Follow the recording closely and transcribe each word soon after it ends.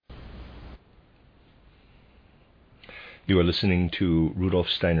You are listening to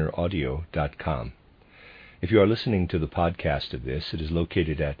RudolfSteinerAudio.com. If you are listening to the podcast of this, it is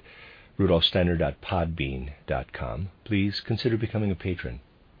located at rudolfsteiner.podbean.com. Please consider becoming a patron.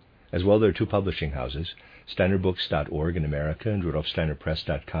 As well, there are two publishing houses, steinerbooks.org in America and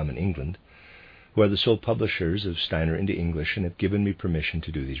rudolfsteinerpress.com in England, who are the sole publishers of Steiner into English and have given me permission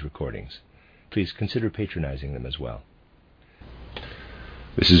to do these recordings. Please consider patronizing them as well.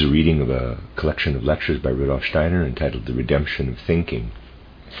 This is a reading of a collection of lectures by Rudolf Steiner entitled The Redemption of Thinking.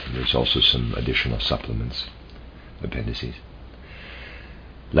 And there's also some additional supplements, appendices.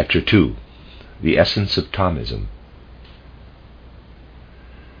 Lecture 2, The Essence of Thomism.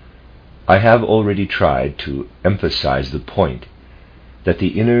 I have already tried to emphasize the point that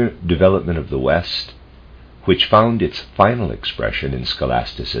the inner development of the West, which found its final expression in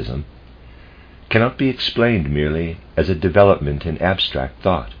scholasticism, cannot be explained merely as a development in abstract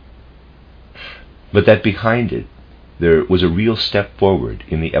thought, but that behind it there was a real step forward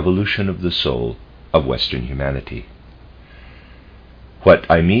in the evolution of the soul of Western humanity. What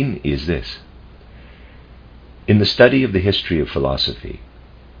I mean is this. In the study of the history of philosophy,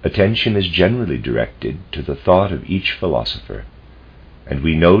 attention is generally directed to the thought of each philosopher, and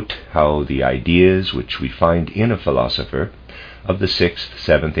we note how the ideas which we find in a philosopher of the 6th,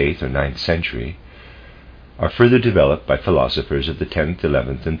 7th, 8th, or 9th century are further developed by philosophers of the 10th,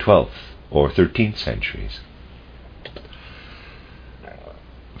 11th, and 12th, or 13th centuries.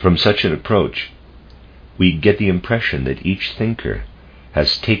 From such an approach, we get the impression that each thinker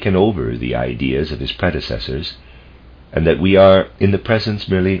has taken over the ideas of his predecessors, and that we are in the presence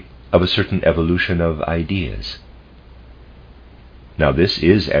merely of a certain evolution of ideas. Now, this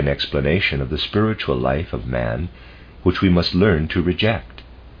is an explanation of the spiritual life of man which we must learn to reject.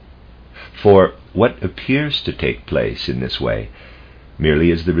 For what appears to take place in this way,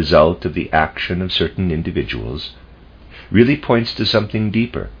 merely as the result of the action of certain individuals, really points to something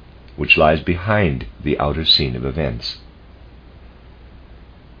deeper, which lies behind the outer scene of events.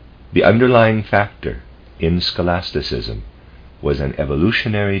 The underlying factor in scholasticism was an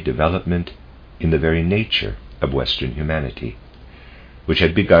evolutionary development in the very nature of Western humanity, which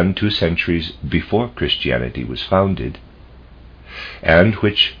had begun 2 centuries before Christianity was founded, and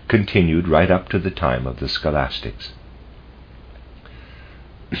which continued right up to the time of the scholastics.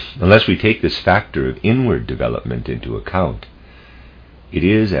 Unless we take this factor of inward development into account, it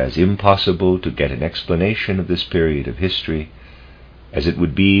is as impossible to get an explanation of this period of history as it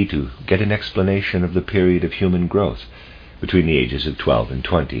would be to get an explanation of the period of human growth between the ages of 12 and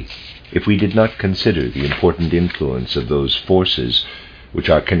 20, if we did not consider the important influence of those forces which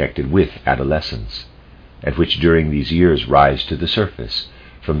are connected with adolescence, and which during these years rise to the surface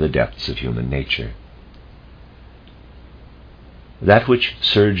from the depths of human nature. That which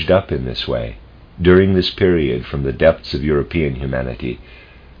surged up in this way during this period from the depths of European humanity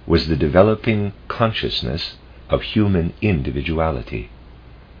was the developing consciousness of human individuality.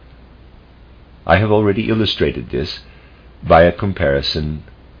 I have already illustrated this by a comparison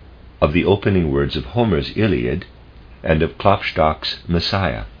of the opening words of Homer's Iliad and of Klopstock's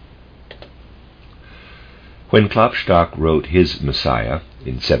Messiah. When Klopstock wrote his Messiah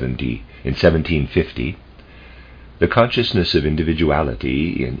in 1750, the consciousness of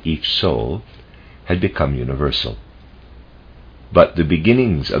individuality in each soul had become universal. But the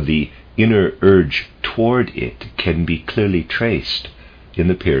beginnings of the inner urge toward it can be clearly traced in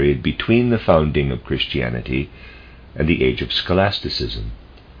the period between the founding of Christianity and the age of scholasticism,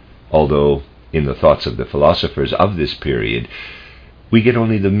 although in the thoughts of the philosophers of this period we get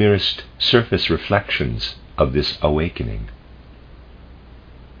only the merest surface reflections of this awakening.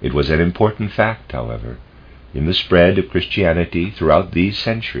 It was an important fact, however, in the spread of Christianity throughout these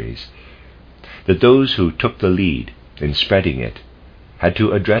centuries, that those who took the lead in spreading it had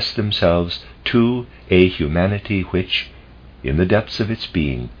to address themselves to a humanity which, in the depths of its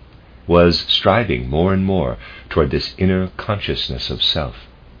being, was striving more and more toward this inner consciousness of self.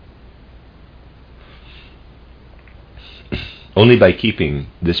 Only by keeping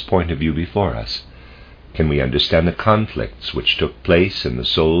this point of view before us can we understand the conflicts which took place in the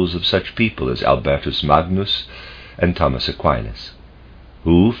souls of such people as Albertus Magnus and Thomas Aquinas,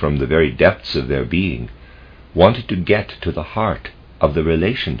 who, from the very depths of their being, wanted to get to the heart of the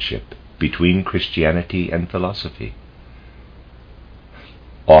relationship between Christianity and philosophy.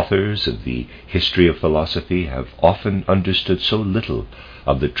 Authors of the history of philosophy have often understood so little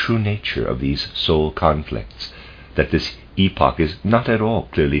of the true nature of these soul conflicts that this epoch is not at all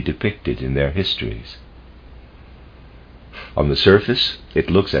clearly depicted in their histories. On the surface, it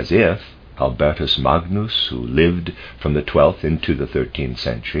looks as if Albertus Magnus, who lived from the 12th into the 13th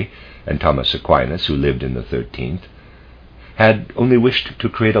century, and Thomas Aquinas, who lived in the 13th, had only wished to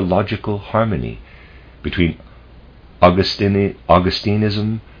create a logical harmony between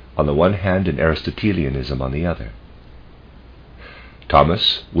Augustinism on the one hand and Aristotelianism on the other.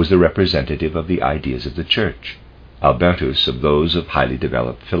 Thomas was the representative of the ideas of the Church, Albertus of those of highly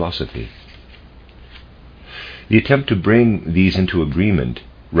developed philosophy. The attempt to bring these into agreement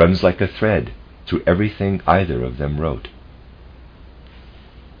runs like a thread through everything either of them wrote.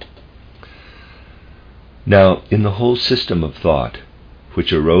 Now, in the whole system of thought,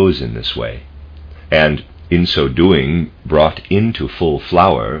 which arose in this way, and in so doing brought into full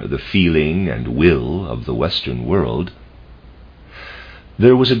flower the feeling and will of the Western world,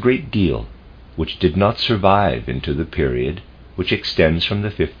 there was a great deal which did not survive into the period which extends from the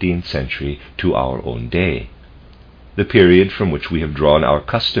 15th century to our own day, the period from which we have drawn our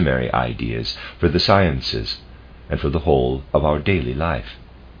customary ideas for the sciences and for the whole of our daily life.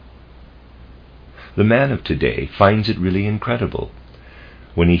 The man of today finds it really incredible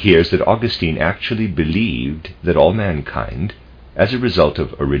when he hears that Augustine actually believed that all mankind, as a result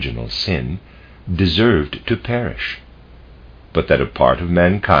of original sin, deserved to perish, but that a part of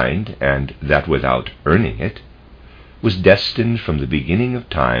mankind, and that without earning it, was destined from the beginning of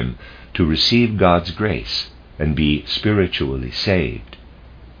time to receive God's grace and be spiritually saved,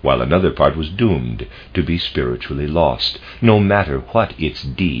 while another part was doomed to be spiritually lost, no matter what its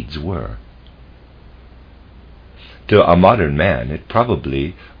deeds were. To a modern man, it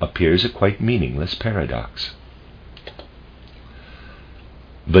probably appears a quite meaningless paradox.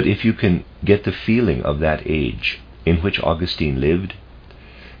 But if you can get the feeling of that age in which Augustine lived,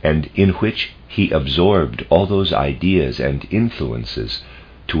 and in which he absorbed all those ideas and influences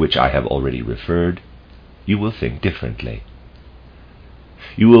to which I have already referred, you will think differently.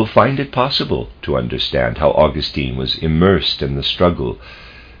 You will find it possible to understand how Augustine was immersed in the struggle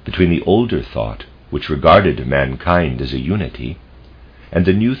between the older thought, which regarded mankind as a unity, and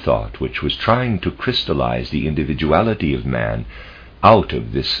the new thought which was trying to crystallize the individuality of man out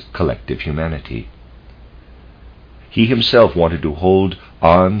of this collective humanity. He himself wanted to hold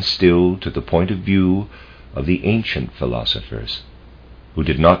on still to the point of view of the ancient philosophers, who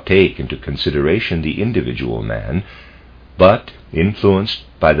did not take into consideration the individual man, but, influenced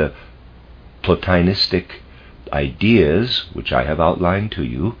by the Platonistic ideas which I have outlined to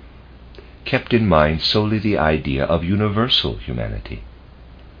you, kept in mind solely the idea of universal humanity.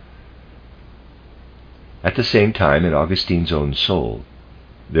 At the same time, in Augustine's own soul,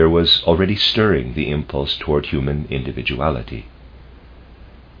 there was already stirring the impulse toward human individuality.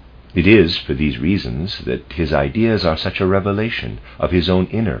 It is for these reasons that his ideas are such a revelation of his own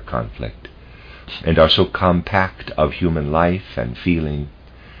inner conflict, and are so compact of human life and feeling,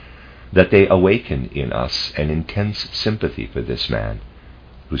 that they awaken in us an intense sympathy for this man,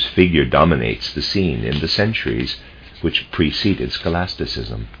 whose figure dominates the scene in the centuries which preceded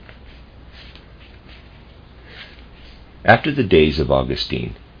scholasticism. After the days of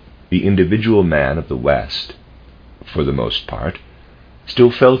Augustine, the individual man of the West, for the most part,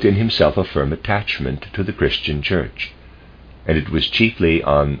 still felt in himself a firm attachment to the Christian Church, and it was chiefly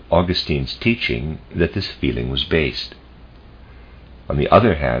on Augustine's teaching that this feeling was based. On the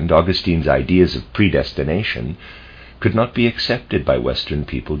other hand, Augustine's ideas of predestination could not be accepted by Western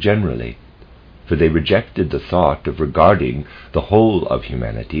people generally, for they rejected the thought of regarding the whole of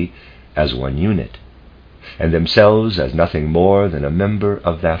humanity as one unit, and themselves as nothing more than a member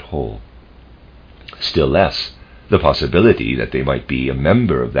of that whole. Still less the possibility that they might be a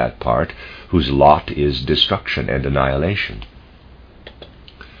member of that part whose lot is destruction and annihilation.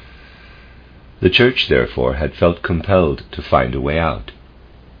 The Church, therefore, had felt compelled to find a way out.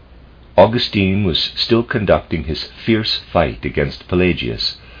 Augustine was still conducting his fierce fight against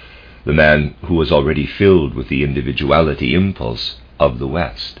Pelagius, the man who was already filled with the individuality impulse of the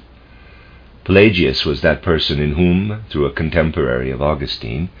West. Pelagius was that person in whom, through a contemporary of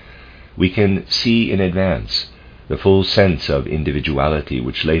Augustine, we can see in advance the full sense of individuality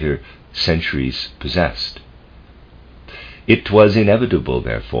which later centuries possessed. It was inevitable,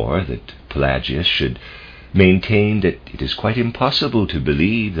 therefore, that Pelagius should maintain that it is quite impossible to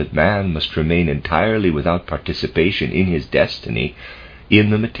believe that man must remain entirely without participation in his destiny in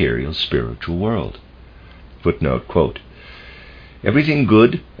the material spiritual world. Footnote, quote, "Everything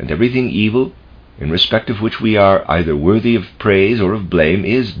good and everything evil, in respect of which we are either worthy of praise or of blame,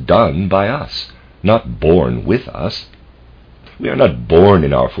 is done by us, not born with us. We are not born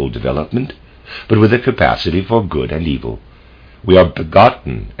in our full development, but with a capacity for good and evil. We are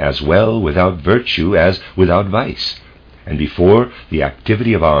begotten as well without virtue as without vice, and before the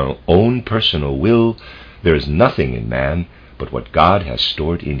activity of our own personal will, there is nothing in man but what God has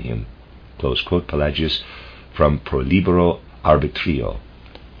stored in him." Close quote, Pelagius, from Pro Libero arbitrio.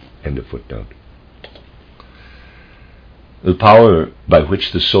 End of footnote. The power by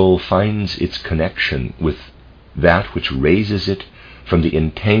which the soul finds its connection with that which raises it from the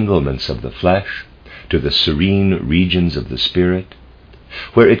entanglements of the flesh to the serene regions of the spirit,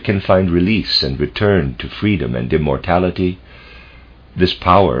 where it can find release and return to freedom and immortality, this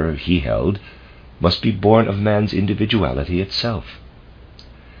power, he held, must be born of man's individuality itself.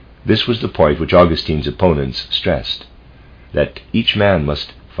 This was the point which Augustine's opponents stressed, that each man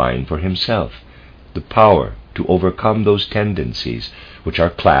must find for himself the power to overcome those tendencies which are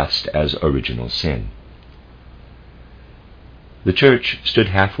classed as original sin. The Church stood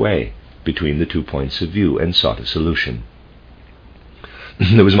halfway between the 2 points of view and sought a solution.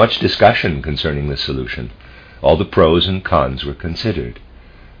 There was much discussion concerning this solution. All the pros and cons were considered,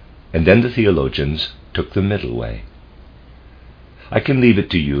 and then the theologians took the middle way. I can leave it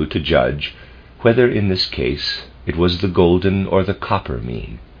to you to judge whether in this case it was the golden or the copper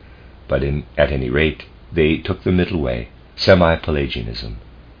mean, but at any rate they took the middle way, semi-Pelagianism.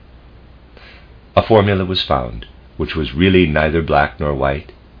 A formula was found, which was really neither black nor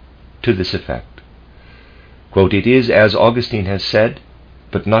white, to this effect. Quote, "It is as Augustine has said,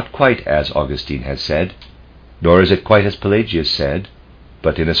 but not quite as Augustine has said, nor is it quite as Pelagius said,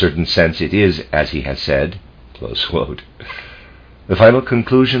 but in a certain sense it is as he has said." Close quote. The final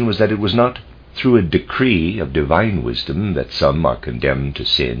conclusion was that it was not through a decree of divine wisdom that some are condemned to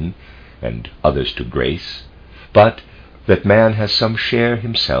sin and others to grace, but that man has some share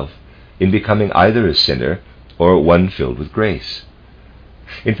himself in becoming either a sinner or one filled with grace.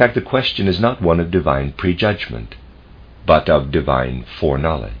 In fact, the question is not one of divine prejudgment, but of divine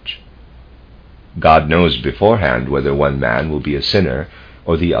foreknowledge. God knows beforehand whether one man will be a sinner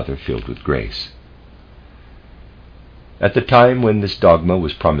or the other filled with grace. At the time when this dogma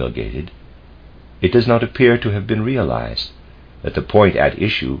was promulgated, it does not appear to have been realized that the point at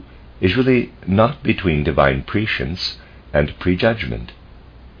issue is really not between divine prescience and prejudgment.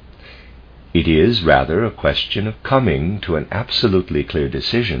 It is rather a question of coming to an absolutely clear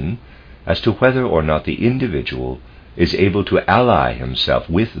decision as to whether or not the individual is able to ally himself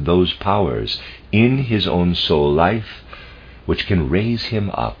with those powers in his own soul life which can raise him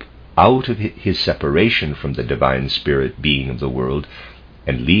up out of his separation from the divine spirit being of the world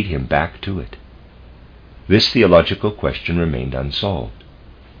and lead him back to it. This theological question remained unsolved.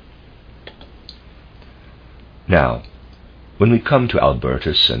 Now, when we come to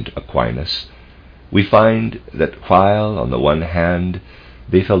Albertus and Aquinas, we find that while, on the one hand,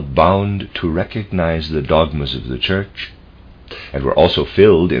 they felt bound to recognize the dogmas of the Church, and were also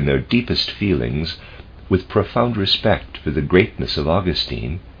filled in their deepest feelings with profound respect for the greatness of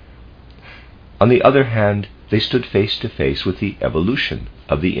Augustine, on the other hand, they stood face to face with the evolution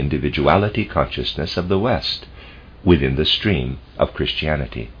of the individuality consciousness of the West within the stream of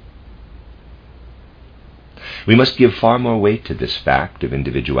Christianity. We must give far more weight to this fact of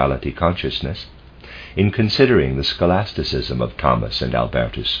individuality consciousness in considering the scholasticism of Thomas and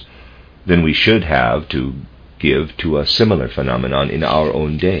Albertus than we should have to give to a similar phenomenon in our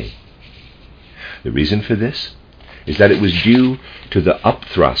own day. The reason for this is that it was due to the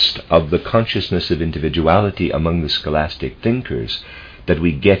upthrust of the consciousness of individuality among the scholastic thinkers that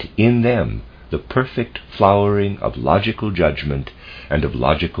we get in them the perfect flowering of logical judgment and of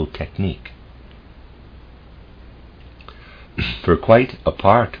logical technique. For quite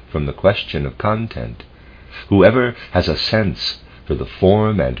apart from the question of content, whoever has a sense for the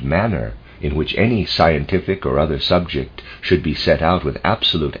form and manner in which any scientific or other subject should be set out with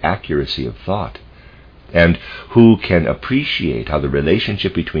absolute accuracy of thought, and who can appreciate how the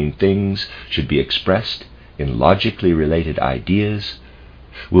relationship between things should be expressed in logically related ideas,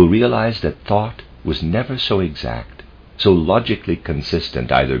 will realize that thought was never so exact, so logically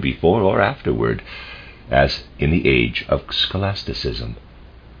consistent either before or afterward, as in the age of scholasticism.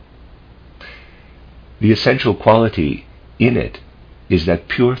 The essential quality in it is that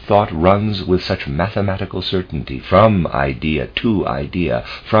pure thought runs with such mathematical certainty from idea to idea,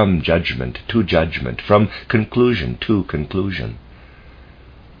 from judgment to judgment, from conclusion to conclusion,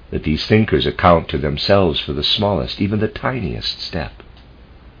 that these thinkers account to themselves for the smallest, even the tiniest step.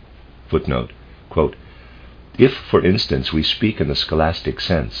 Footnote, quote, "If, for instance, we speak in the scholastic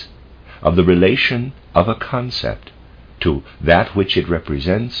sense of the relation of a concept to that which it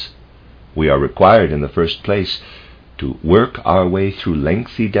represents, we are required in the first place to work our way through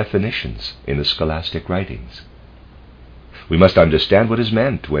lengthy definitions in the scholastic writings. We must understand what is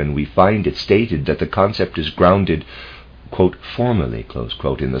meant when we find it stated that the concept is grounded, quote, formally, close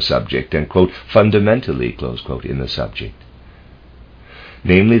quote, in the subject, and, quote, fundamentally, close quote, in the subject.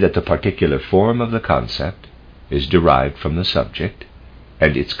 Namely, that the particular form of the concept is derived from the subject,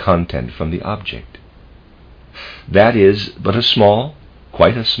 and its content from the object. That is but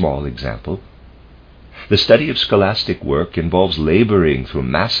quite a small example. The study of scholastic work involves laboring through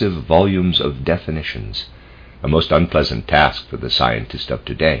massive volumes of definitions, a most unpleasant task for the scientist of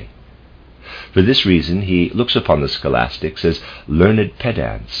today. For this reason, he looks upon the scholastics as learned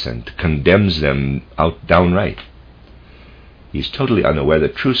pedants and condemns them downright. He is totally unaware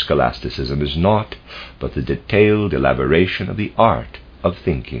that true scholasticism is naught but the detailed elaboration of the art of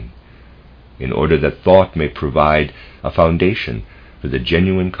thinking, in order that thought may provide a foundation for the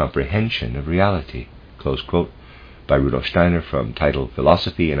genuine comprehension of reality. Close quote by Rudolf Steiner from title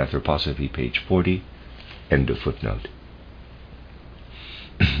Philosophy and Anthroposophy, page 40, end of footnote.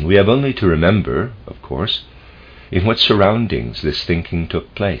 We have only to remember, of course, in what surroundings this thinking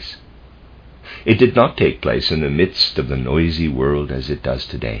took place. It did not take place in the midst of the noisy world as it does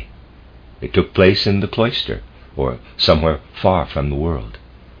today. It took place in the cloister, or somewhere far from the world.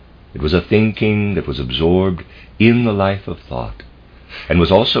 It was a thinking that was absorbed in the life of thought, and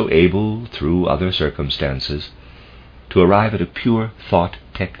was also able, through other circumstances, to arrive at a pure thought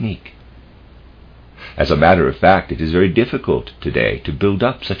technique. As a matter of fact, it is very difficult today to build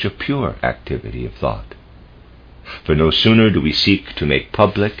up such a pure activity of thought. For no sooner do we seek to make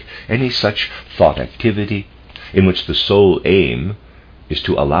public any such thought activity in which the sole aim is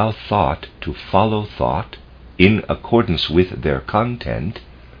to allow thought to follow thought in accordance with their content,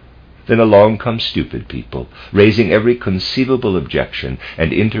 then along come stupid people, raising every conceivable objection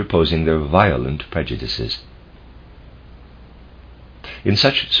and interposing their violent prejudices. In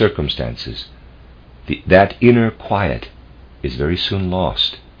such circumstances, that inner quiet is very soon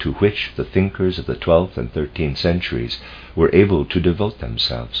lost, to which the thinkers of the 12th and 13th centuries were able to devote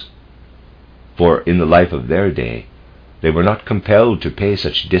themselves. For in the life of their day, they were not compelled to pay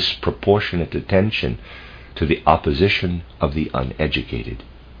such disproportionate attention to the opposition of the uneducated.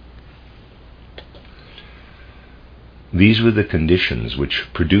 These were the conditions which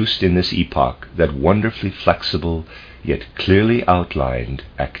produced in this epoch that wonderfully flexible yet clearly outlined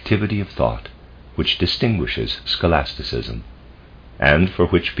activity of thought which distinguishes scholasticism, and for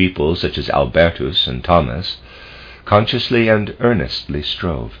which people such as Albertus and Thomas consciously and earnestly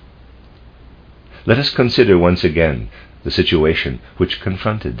strove. Let us consider once again the situation which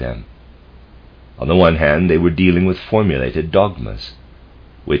confronted them. On the one hand, they were dealing with formulated dogmas,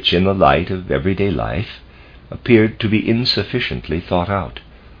 which in the light of everyday life appeared to be insufficiently thought out,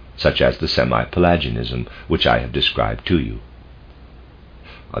 such as the semi-Pelagianism which I have described to you.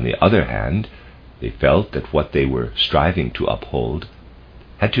 On the other hand, they felt that what they were striving to uphold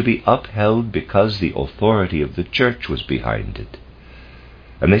had to be upheld because the authority of the Church was behind it,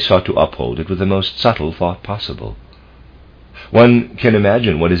 and they sought to uphold it with the most subtle thought possible. One can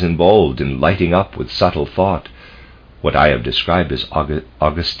imagine what is involved in lighting up with subtle thought what I have described as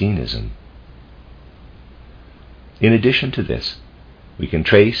Augustinism. In addition to this, we can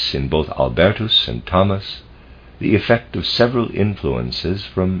trace in both Albertus and Thomas the effect of several influences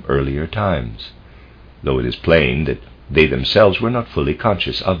from earlier times, though it is plain that they themselves were not fully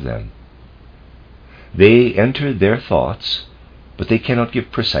conscious of them. They enter their thoughts, but they cannot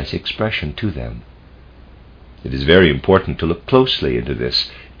give precise expression to them. It is very important to look closely into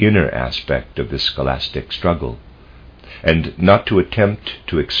this inner aspect of the scholastic struggle, and not to attempt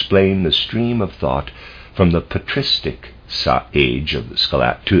to explain the stream of thought from the patristic age of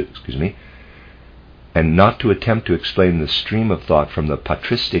the and not to attempt to explain the stream of thought from the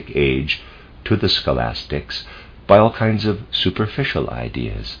patristic age to the scholastics by all kinds of superficial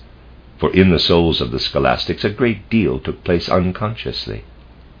ideas, for in the souls of the scholastics a great deal took place unconsciously.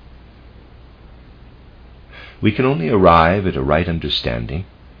 We can only arrive at a right understanding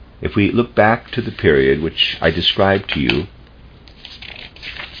if we look back to the period which I described to you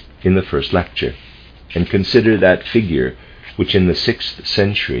in the first lecture, and consider that figure which in the 6th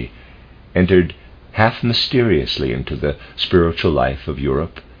century entered half mysteriously into the spiritual life of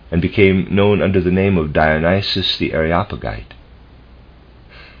Europe and became known under the name of Dionysius the Areopagite.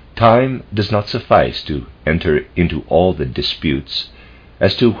 Time does not suffice to enter into all the disputes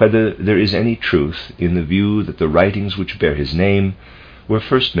as to whether there is any truth in the view that the writings which bear his name were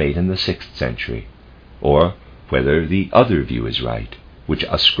first made in the 6th century, or whether the other view is right, which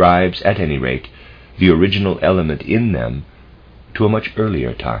ascribes, at any rate, the original element in them to a much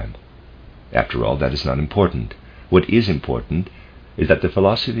earlier time. After all, that is not important. What is important is that the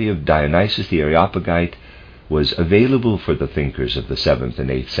philosophy of Dionysius the Areopagite was available for the thinkers of the 7th and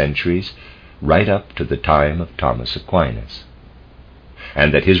 8th centuries right up to the time of Thomas Aquinas,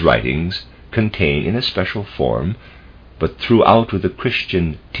 and that his writings contain in a special form, but throughout with a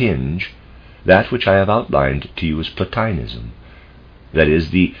Christian tinge, that which I have outlined to you as Platonism, that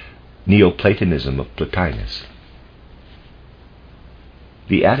is, the Neoplatonism of Plotinus.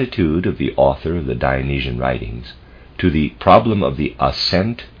 The attitude of the author of the Dionysian writings to the problem of the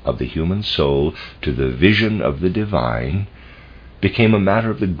ascent of the human soul to the vision of the divine became a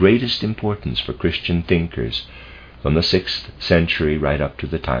matter of the greatest importance for Christian thinkers from the 6th century right up to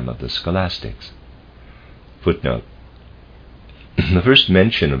the time of the scholastics. Footnote: the first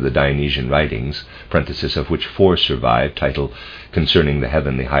mention of the Dionysian writings, parenthesis, of which 4 survive, title Concerning the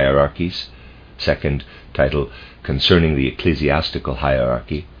Heavenly Hierarchies, second title Concerning the Ecclesiastical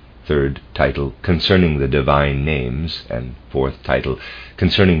Hierarchy, third title Concerning the Divine Names, and fourth title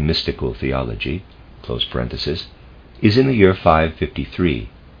Concerning Mystical Theology, close parenthesis, is in the year 553,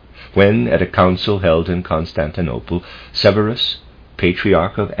 when, at a council held in Constantinople, Severus,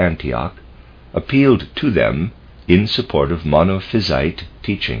 Patriarch of Antioch, appealed to them in support of monophysite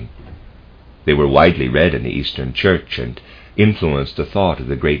teaching. They were widely read in the Eastern Church and influenced the thought of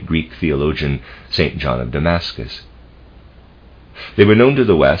the great Greek theologian St. John of Damascus. They were known to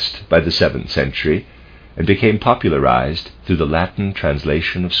the West by the 7th century and became popularized through the Latin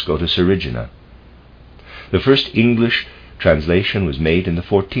translation of Scotus Erigena. The first English translation was made in the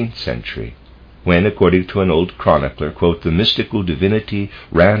 14th century, when, according to an old chronicler, quote, the mystical divinity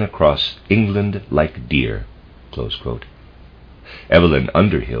ran across England like deer, close quote. Evelyn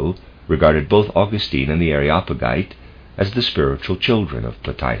Underhill regarded both Augustine and the Areopagite as the spiritual children of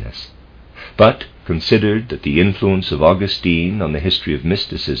Plotinus, but considered that the influence of Augustine on the history of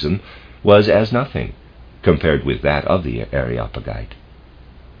mysticism was as nothing compared with that of the Areopagite.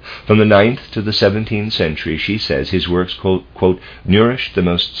 From the 9th to the 17th century, she says, his works, quote, nourished the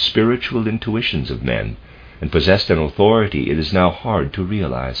most spiritual intuitions of men and possessed an authority it is now hard to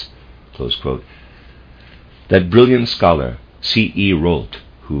realize, close quote. That brilliant scholar, C.E. Rolt,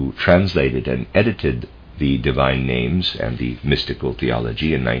 who translated and edited the Divine Names and the Mystical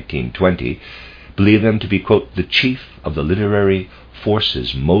Theology in 1920, believed them to be, quote, the chief of the literary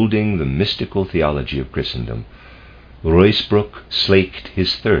forces molding the mystical theology of Christendom. Ruysbroek slaked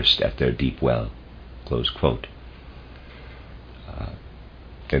his thirst at their deep well, close quote.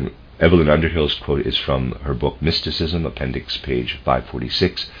 And Evelyn Underhill's quote is from her book Mysticism, appendix page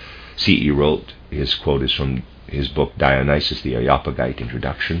 546. C.E. Rolt, his quote is from his book Dionysius the Areopagite,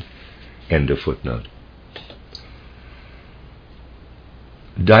 introduction, end of footnote.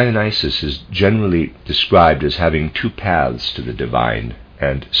 Dionysius is generally described as having 2 paths to the divine,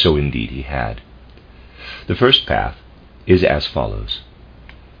 and so indeed he had. The first path is as follows.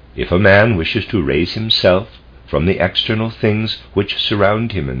 If a man wishes to raise himself from the external things which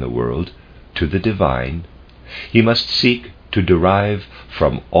surround him in the world to the divine, he must seek to derive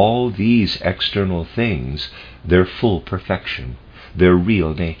from all these external things their full perfection, their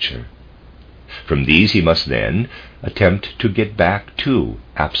real nature. From these he must then attempt to get back to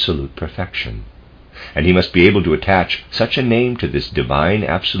absolute perfection, and he must be able to attach such a name to this divine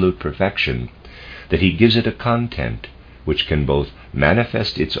absolute perfection that he gives it a content which can both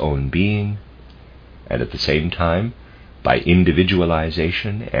manifest its own being and at the same time, by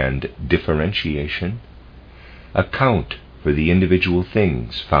individualization and differentiation, account for the individual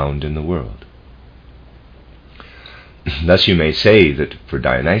things found in the world. Thus you may say that for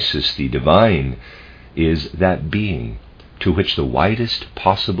Dionysius the divine is that being to which the widest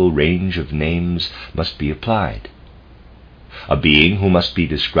possible range of names must be applied, a being who must be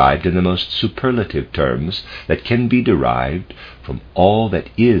described in the most superlative terms that can be derived from all that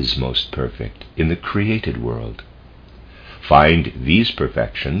is most perfect in the created world. Find these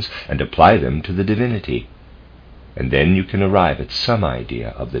perfections and apply them to the divinity, and then you can arrive at some idea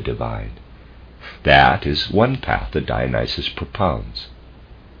of the divine. That is one path that Dionysius propounds.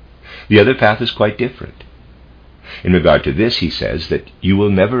 The other path is quite different. In regard to this, he says that you will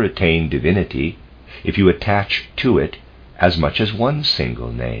never attain divinity if you attach to it as much as one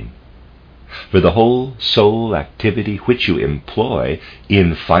single name. For the whole soul activity which you employ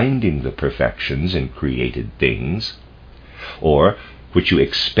in finding the perfections in created things, or which you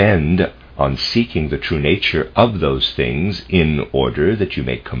expend on seeking the true nature of those things in order that you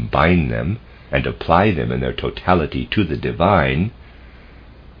may combine them and apply them in their totality to the divine,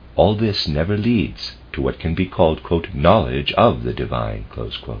 all this never leads to what can be called, quote, knowledge of the divine,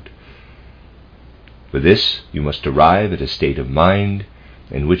 close quote. For this you must arrive at a state of mind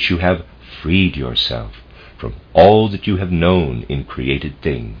in which you have freed yourself from all that you have known in created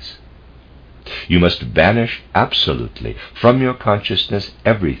things. You must banish absolutely from your consciousness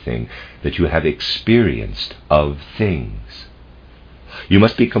everything that you have experienced of things. You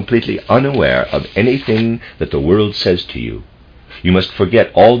must be completely unaware of anything that the world says to you. You must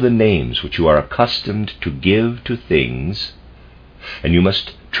forget all the names which you are accustomed to give to things, and you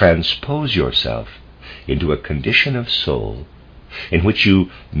must transpose yourself into a condition of soul in which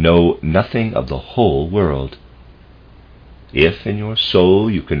you know nothing of the whole world. If in your soul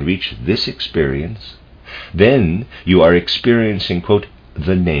you can reach this experience, then you are experiencing, quote,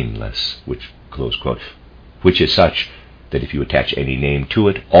 the nameless, which is such that if you attach any name to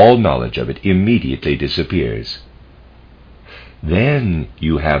it, all knowledge of it immediately disappears. Then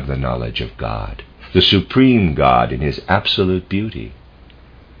you have the knowledge of God, the supreme God in his absolute beauty.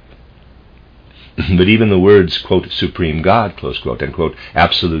 But even the words, quote, supreme God, close quote, and quote,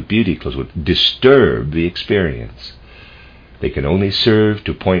 absolute beauty, close quote, disturb the experience. They can only serve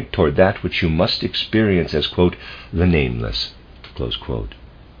to point toward that which you must experience as, quote, the nameless, close quote.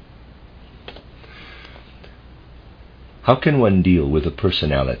 How can one deal with a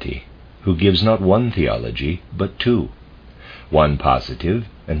personality who gives not one theology, but two, one positive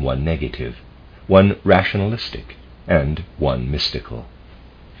and one negative, one rationalistic and one mystical?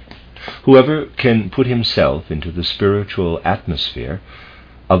 Whoever can put himself into the spiritual atmosphere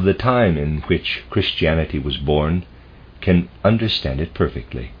of the time in which Christianity was born can understand it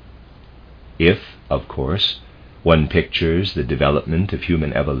perfectly. If, of course, one pictures the development of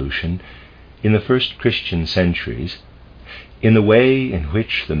human evolution in the first Christian centuries in the way in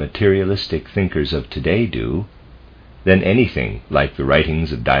which the materialistic thinkers of today do, then anything like the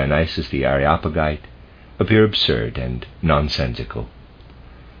writings of Dionysius the Areopagite appear absurd and nonsensical,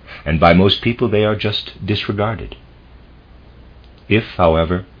 and by most people they are just disregarded. If,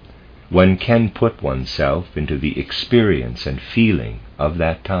 however, one can put oneself into the experience and feeling of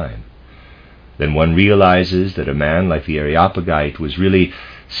that time, then one realizes that a man like the Areopagite was really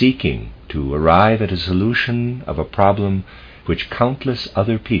seeking to arrive at a solution of a problem which countless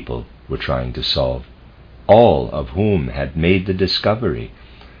other people were trying to solve, all of whom had made the discovery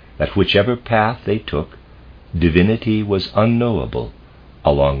that whichever path they took, divinity was unknowable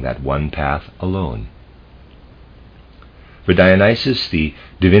along that one path alone. For Dionysius, the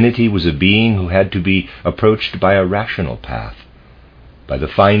divinity was a being who had to be approached by a rational path, by the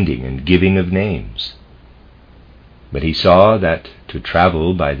finding and giving of names. But he saw that to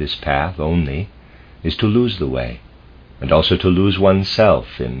travel by this path only is to lose the way, and also to lose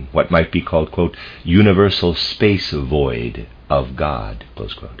oneself in what might be called, quote, universal space void of God,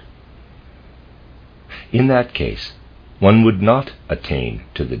 close quote. In that case, one would not attain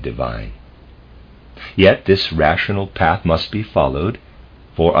to the divine. Yet this rational path must be followed,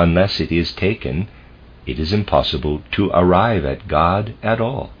 for unless it is taken, it is impossible to arrive at God at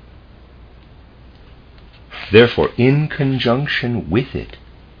all. Therefore, in conjunction with it,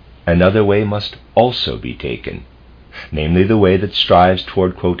 another way must also be taken, namely the way that strives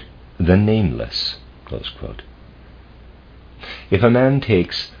toward, quote, the nameless, close quote. If a man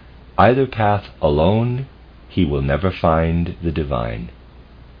takes either path alone, he will never find the divine.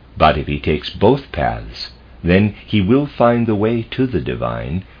 But if he takes both paths, then he will find the way to the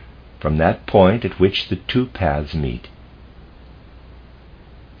divine from that point at which the two paths meet.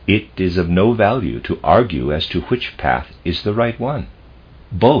 It is of no value to argue as to which path is the right one.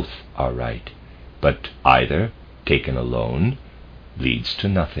 Both are right, but either, taken alone, leads to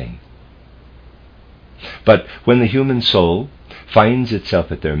nothing. But when the human soul finds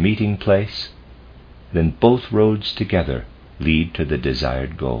itself at their meeting place, then both roads together lead to the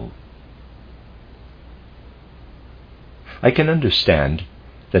desired goal. I can understand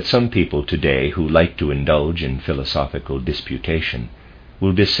that some people today who like to indulge in philosophical disputation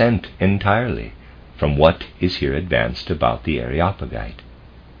will dissent entirely from what is here advanced about the Areopagite.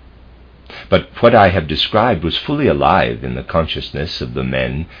 But what I have described was fully alive in the consciousness of the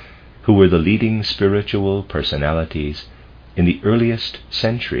men who were the leading spiritual personalities in the earliest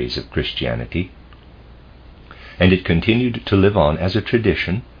centuries of Christianity, and it continued to live on as a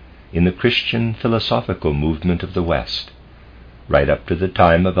tradition in the Christian philosophical movement of the West, right up to the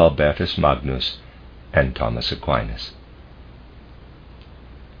time of Albertus Magnus and Thomas Aquinas.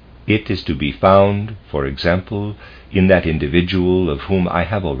 It is to be found, for example, in that individual of whom I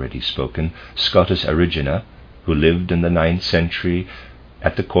have already spoken, Scotus Erigena, who lived in the 9th century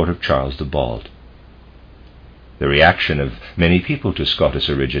at the court of Charles the Bald. The reaction of many people to Scotus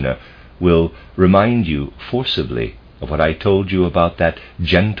Erigena will remind you forcibly of what I told you about that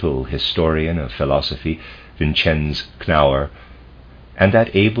gentle historian of philosophy, Vincenz Knauer, and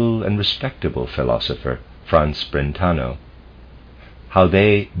that able and respectable philosopher, Franz Brentano, how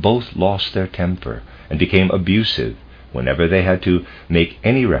they both lost their temper and became abusive whenever they had to make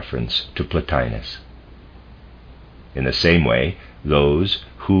any reference to Plotinus. In the same way, those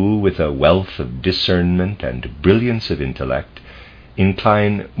who, with a wealth of discernment and brilliance of intellect,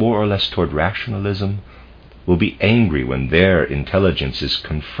 incline more or less toward rationalism will be angry when their intelligence is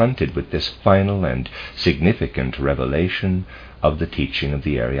confronted with this final and significant revelation of the teaching of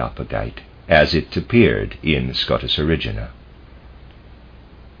the Areopagite as it appeared in Scotus Erigena.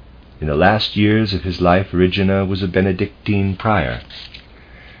 In the last years of his life, Erigena was a Benedictine prior,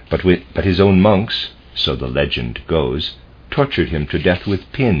 but his own monks, so the legend goes, tortured him to death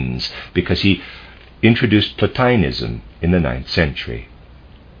with pins because he introduced Platonism in the 9th century.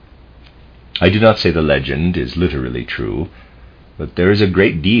 I do not say the legend is literally true, but there is a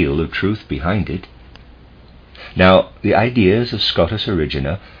great deal of truth behind it. Now, the ideas of Scotus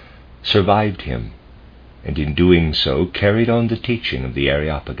Erigena survived him, and in doing so carried on the teaching of the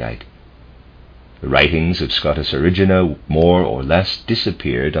Areopagite. The writings of Scotus Erigena more or less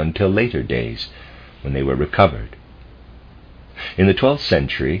disappeared until later days, when they were recovered. In the 12th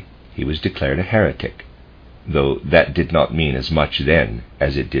century, he was declared a heretic, though that did not mean as much then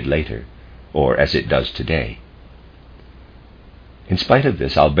as it did later, or as it does today. In spite of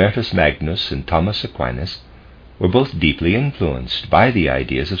this, Albertus Magnus and Thomas Aquinas were both deeply influenced by the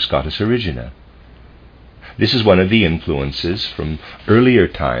ideas of Scotus Erigena. This is one of the influences from earlier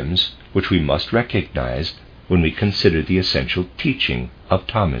times which we must recognize when we consider the essential teaching of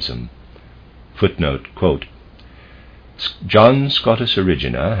Thomism. Footnote, quote, John Scotus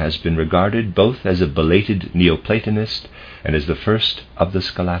Erigena has been regarded both as a belated Neoplatonist and as the first of the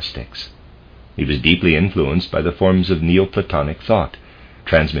scholastics. He was deeply influenced by the forms of Neoplatonic thought,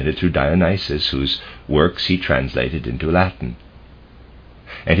 transmitted through Dionysius, whose works he translated into Latin.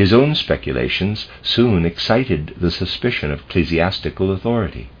 And his own speculations soon excited the suspicion of ecclesiastical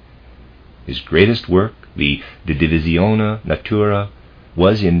authority. His greatest work, the De Divisione Natura,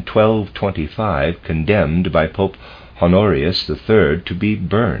 was in 1225 condemned by Pope Honorius III to be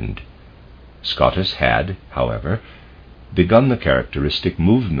burned. Scotus had, however, begun the characteristic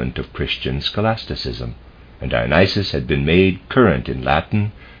movement of Christian scholasticism, and Dionysius had been made current in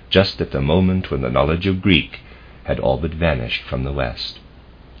Latin just at the moment when the knowledge of Greek had all but vanished from the West.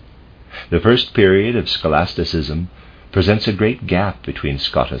 The first period of scholasticism presents a great gap between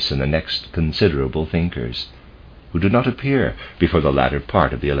Scotus and the next considerable thinkers, who do not appear before the latter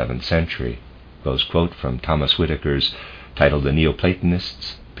part of the 11th century. Close quote from Thomas Whitaker's titled The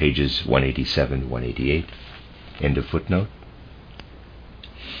Neoplatonists, pages 187-188. End of footnote.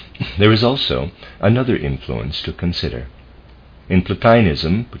 There is also another influence to consider. In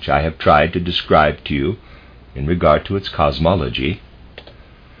Platonism, which I have tried to describe to you in regard to its cosmology,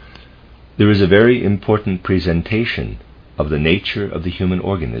 there is a very important presentation of the nature of the human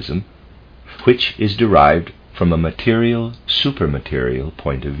organism, which is derived from a material, supermaterial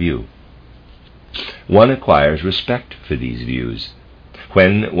point of view. One acquires respect for these views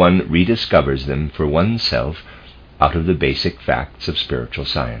when one rediscovers them for oneself out of the basic facts of spiritual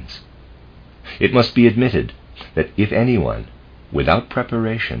science. It must be admitted that if anyone, without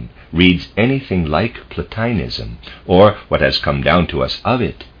preparation, reads anything like Platonism, or what has come down to us of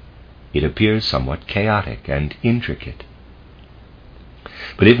it, it appears somewhat chaotic and intricate.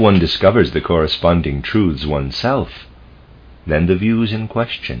 But if one discovers the corresponding truths oneself, then the views in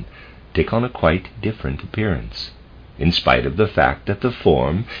question take on a quite different appearance, in spite of the fact that the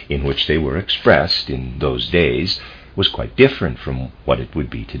form in which they were expressed in those days was quite different from what it would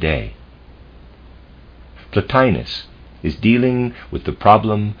be today. Plotinus is dealing with the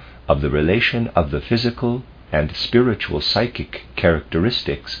problem of the relation of the physical and spiritual psychic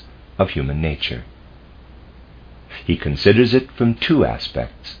characteristics of human nature. He considers it from two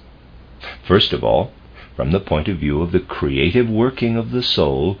aspects. First of all, from the point of view of the creative working of the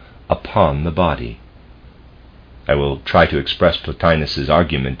soul upon the body. I will try to express Plotinus's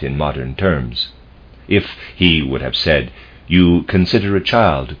argument in modern terms. If he would have said, "You consider a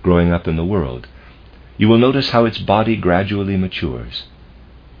child growing up in the world, you will notice how its body gradually matures.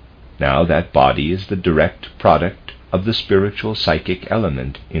 Now that body is the direct product of the spiritual psychic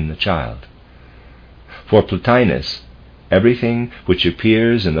element in the child." For Plotinus, everything which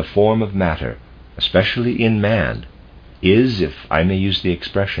appears in the form of matter, especially in man, is, if I may use the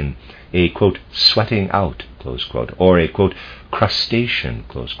expression, a, quote, sweating out, close quote, or a, quote, crustation,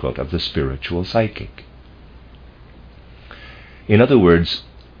 close quote, of the spiritual psychic. In other words,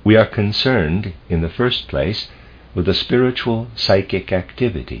 we are concerned, in the first place, with the spiritual psychic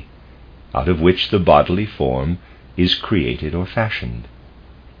activity, out of which the bodily form is created or fashioned.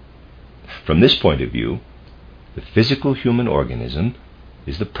 From this point of view, the physical human organism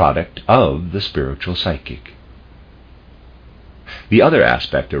is the product of the spiritual psychic. The other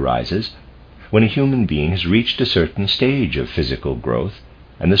aspect arises when a human being has reached a certain stage of physical growth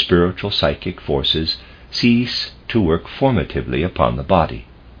and the spiritual psychic forces cease to work formatively upon the body.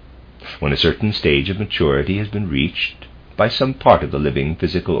 When a certain stage of maturity has been reached by some part of the living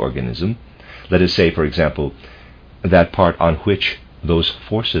physical organism, let us say, for example, that part on which those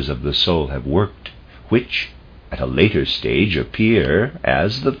forces of the soul have worked, which at a later stage appear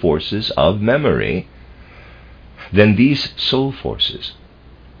as the forces of memory, then these soul forces,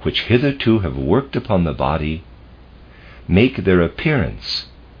 which hitherto have worked upon the body, make their appearance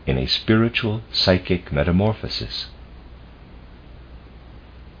in a spiritual psychic metamorphosis.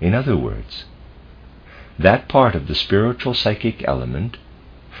 In other words, that part of the spiritual psychic element,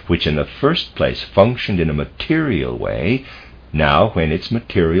 which in the first place functioned in a material way, now, when its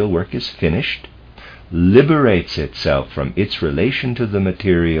material work is finished, liberates itself from its relation to the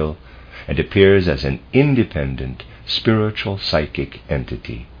material and appears as an independent spiritual psychic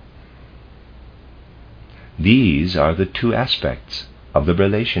entity. These are the two aspects of the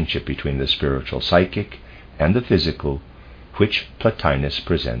relationship between the spiritual psychic and the physical which Plotinus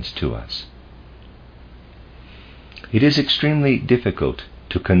presents to us. It is extremely difficult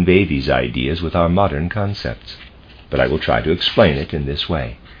to convey these ideas with our modern concepts, but I will try to explain it in this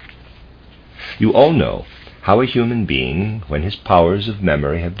way. You all know how a human being, when his powers of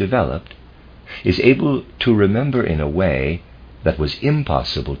memory have developed, is able to remember in a way that was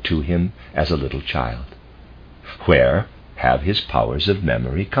impossible to him as a little child. Where have his powers of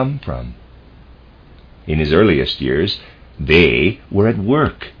memory come from? In his earliest years, they were at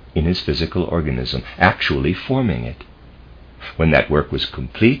work in his physical organism, actually forming it. When that work was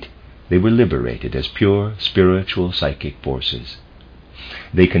complete, they were liberated as pure spiritual psychic forces.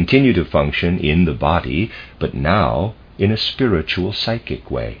 They continue to function in the body, but now in a spiritual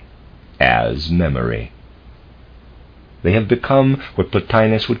psychic way, as memory. They have become what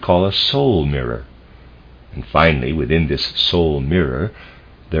Plotinus would call a soul mirror. And finally, within this soul mirror,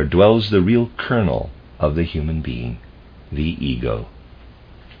 there dwells the real kernel of the human being, the ego.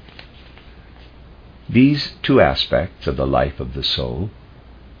 These two aspects of the life of the soul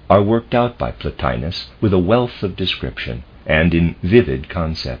are worked out by Plotinus with a wealth of description and in vivid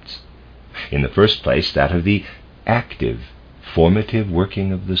concepts. In the first place, that of the active, formative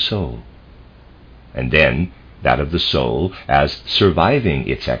working of the soul, and then that of the soul as surviving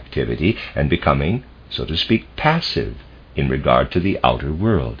its activity and becoming, so to speak, passive in regard to the outer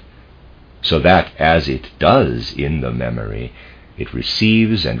world, so that, as it does in the memory, it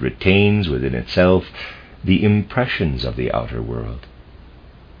receives and retains within itself the impressions of the outer world.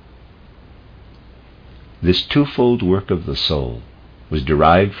 This twofold work of the soul was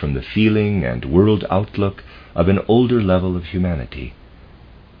derived from the feeling and world outlook of an older level of humanity.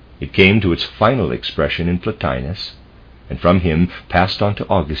 It came to its final expression in Plotinus, and from him passed on to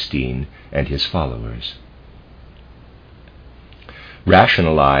Augustine and his followers.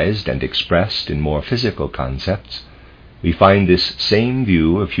 Rationalized and expressed in more physical concepts, we find this same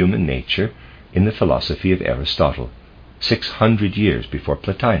view of human nature in the philosophy of Aristotle, 600 years before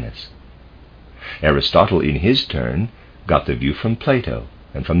Plotinus. Aristotle, in his turn, got the view from Plato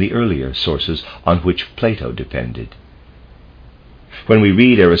and from the earlier sources on which Plato depended. When we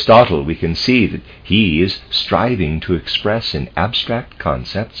read Aristotle, we can see that he is striving to express in abstract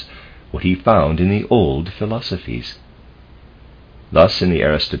concepts what he found in the old philosophies. Thus, in the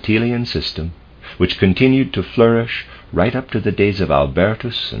Aristotelian system, which continued to flourish right up to the days of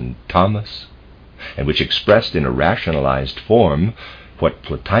Albertus and Thomas, and which expressed in a rationalized form what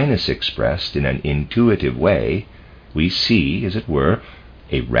Plotinus expressed in an intuitive way, we see, as it were,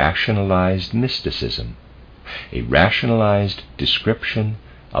 a rationalized mysticism, a rationalized description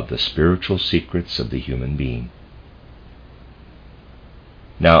of the spiritual secrets of the human being.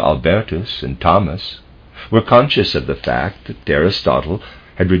 Now, Albertus and Thomas were conscious of the fact that Aristotle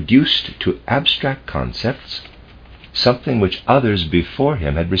had reduced to abstract concepts something which others before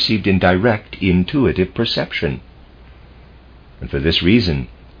him had received in direct intuitive perception. And for this reason,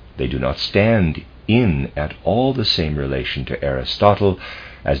 they do not stand in at all the same relation to Aristotle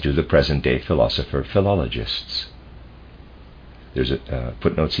as do the present-day philosopher-philologists. There's a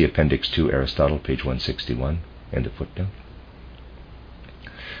footnote, see Appendix 2, Aristotle, page 161, end of footnote.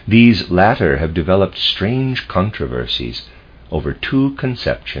 These latter have developed strange controversies over two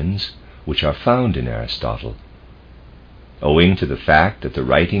conceptions which are found in Aristotle. Owing to the fact that the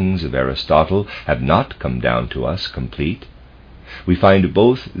writings of Aristotle have not come down to us complete, we find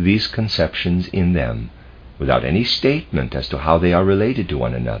both these conceptions in them, without any statement as to how they are related to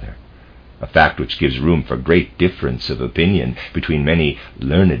one another, a fact which gives room for great difference of opinion between many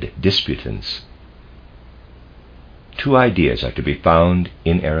learned disputants. Two ideas are to be found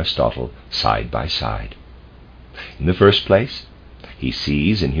in Aristotle side by side. In the first place, he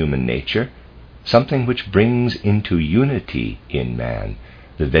sees in human nature something which brings into unity in man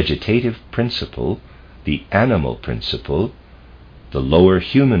the vegetative principle, the animal principle, the lower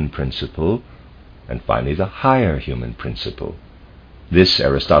human principle, and finally the higher human principle. This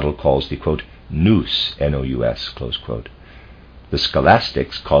Aristotle calls the, quote, nous, N-O-U-S, close quote. The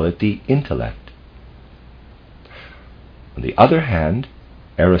scholastics call it the intellect. On the other hand,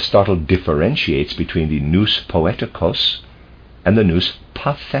 Aristotle differentiates between the nous poetikos and the nous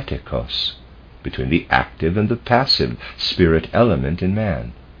pathetikos, between the active and the passive spirit element in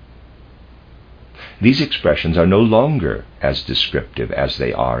man. These expressions are no longer as descriptive as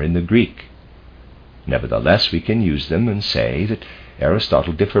they are in the Greek. Nevertheless, we can use them and say that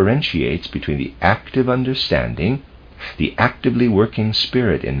Aristotle differentiates between the active understanding, the actively working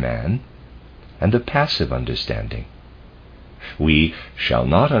spirit in man, and the passive understanding. We shall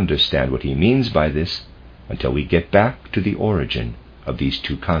not understand what he means by this until we get back to the origin of these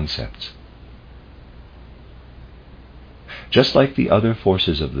two concepts. Just like the other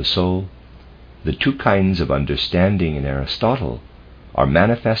forces of the soul, the two kinds of understanding in Aristotle are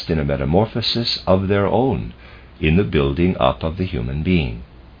manifest in a metamorphosis of their own in the building up of the human being.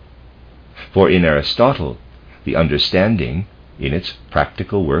 For in Aristotle, the understanding, in its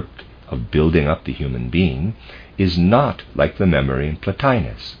practical work of building up the human being, is not like the memory in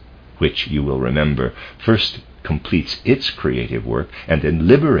Plotinus, which, you will remember, first completes its creative work and then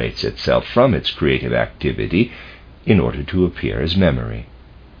liberates itself from its creative activity in order to appear as memory.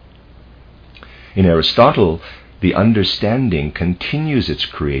 In Aristotle, the understanding continues its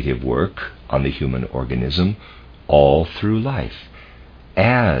creative work on the human organism all through life,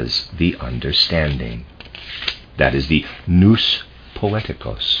 as the understanding. That is the nous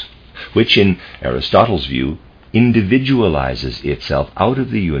poetikos, which in Aristotle's view individualizes itself out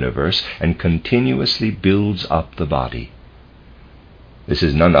of the universe and continuously builds up the body. This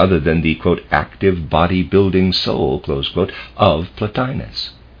is none other than the, quote, active body-building soul, close quote, of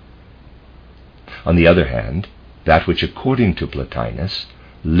Plotinus. On the other hand, that which, according to Plotinus,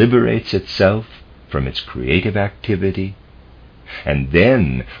 liberates itself from its creative activity and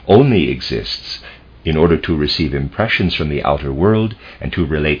then only exists in order to receive impressions from the outer world and to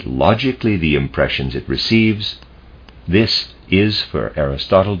relate logically the impressions it receives, this is for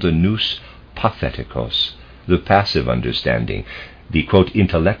Aristotle the nous pathetikos, the passive understanding, the, quote,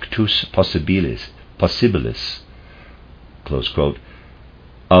 intellectus possibilis, close quote,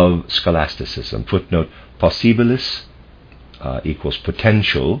 of scholasticism. Footnote, possibilis equals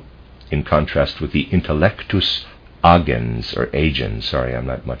potential, in contrast with the intellectus agens, or agens, sorry, I'm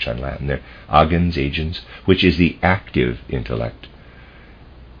not much on Latin there, agens, agens, which is the active intellect.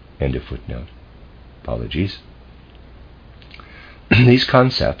 End of footnote. Apologies. These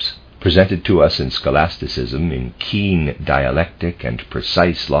concepts, presented to us in scholasticism in keen dialectic and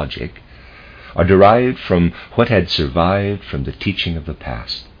precise logic, are derived from what had survived from the teaching of the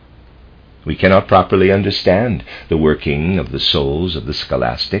past. We cannot properly understand the working of the souls of the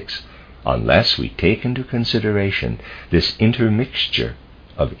scholastics unless we take into consideration this intermixture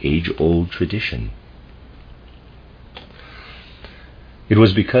of age-old tradition. It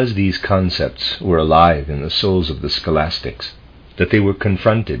was because these concepts were alive in the souls of the scholastics that they were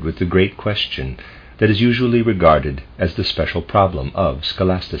confronted with the great question that is usually regarded as the special problem of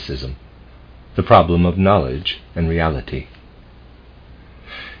scholasticism, the problem of knowledge and reality.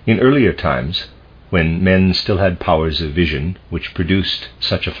 In earlier times, when men still had powers of vision which produced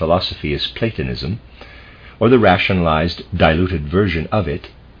such a philosophy as Platonism, or the rationalized, diluted version of it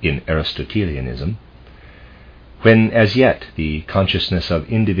in Aristotelianism, when as yet the consciousness of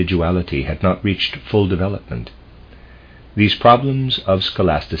individuality had not reached full development, these problems of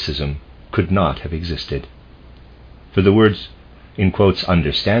scholasticism could not have existed. For the words, in quotes,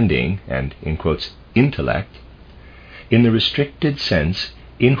 understanding and, in quotes, intellect, in the restricted sense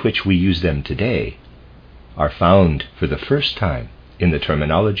in which we use them today, are found for the first time in the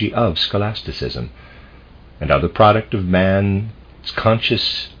terminology of scholasticism, and are the product of man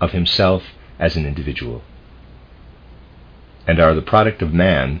conscious of himself as an individual, and are the product of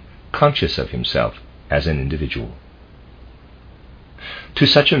man conscious of himself as an individual. To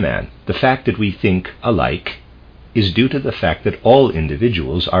such a man, the fact that we think alike is due to the fact that all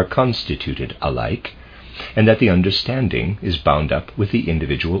individuals are constituted alike, and that the understanding is bound up with the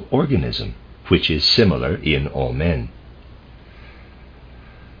individual organism, which is similar in all men.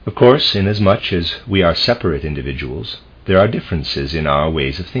 Of course, inasmuch as we are separate individuals, there are differences in our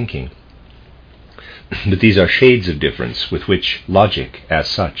ways of thinking. But these are shades of difference with which logic, as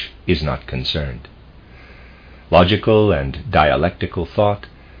such, is not concerned. Logical and dialectical thought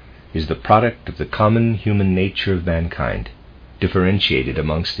is the product of the common human nature of mankind, differentiated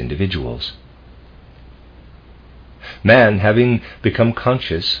amongst individuals. Man, having become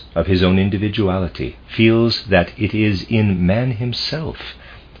conscious of his own individuality, feels that it is in man himself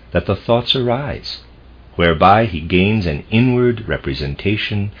that the thoughts arise, whereby he gains an inward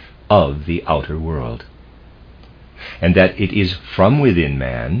representation of the outer world, and that it is from within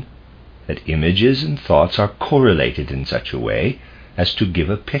man that images and thoughts are correlated in such a way as to give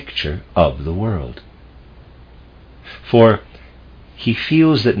a picture of the world. For he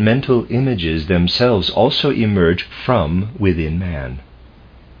feels that mental images themselves also emerge from within man.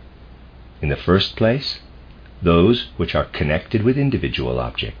 In the first place, those which are connected with individual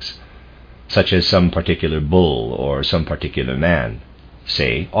objects, such as some particular bull or some particular man,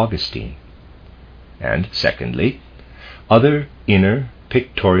 say Augustine. And secondly, other inner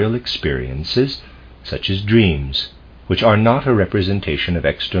pictorial experiences, such as dreams, which are not a representation of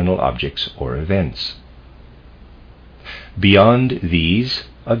external objects or events. Beyond these,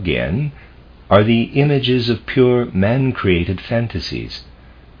 again, are the images of pure man-created fantasies,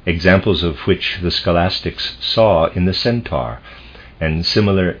 examples of which the scholastics saw in the centaur and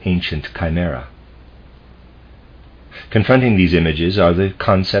similar ancient chimera. Confronting these images are the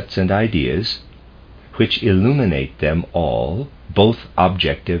concepts and ideas which illuminate them all, both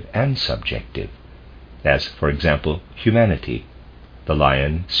objective and subjective, as, for example, humanity, the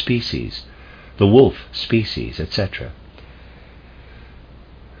lion species, the wolf species, etc.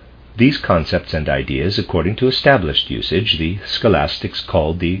 These concepts and ideas, according to established usage, the scholastics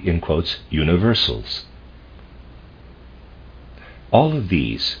called the, in quotes, universals. All of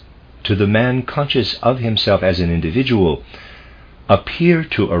these, to the man conscious of himself as an individual, appear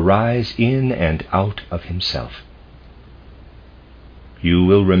to arise in and out of himself. You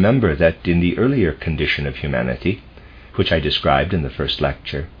will remember that in the earlier condition of humanity, which I described in the first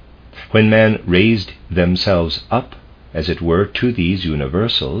lecture, when man raised themselves up, as it were, to these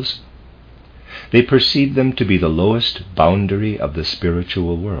universals, they perceived them to be the lowest boundary of the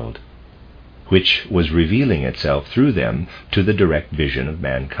spiritual world, which was revealing itself through them to the direct vision of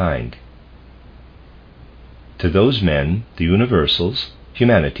mankind. To those men, the universals,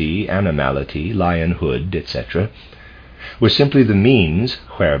 humanity, animality, lionhood, etc., were simply the means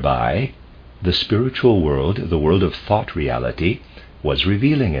whereby the spiritual world, the world of thought reality, was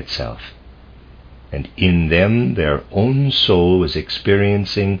revealing itself. And in them their own soul was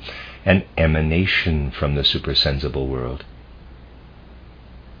experiencing an emanation from the supersensible world.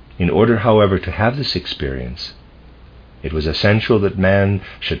 In order, however, to have this experience, it was essential that man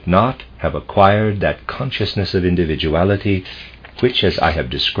should not have acquired that consciousness of individuality which, as I have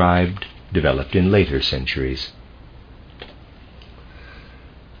described, developed in later centuries.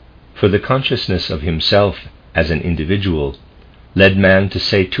 For the consciousness of himself as an individual led man to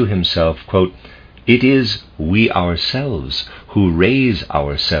say to himself, quote, "It is we ourselves who raise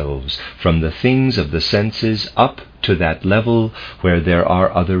ourselves from the things of the senses up to that level where there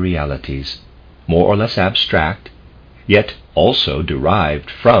are other realities, more or less abstract, yet also derived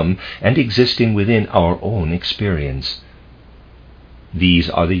from and existing within our own experience.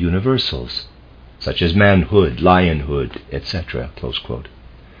 These are the universals, such as manhood, lionhood, etc." Close quote.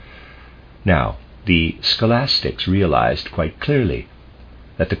 Now, the scholastics realized quite clearly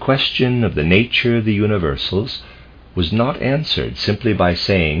that the question of the nature of the universals was not answered simply by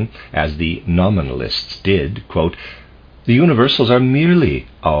saying, as the nominalists did, quote, "The universals are merely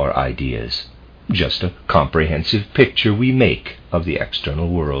our ideas, just a comprehensive picture we make of the external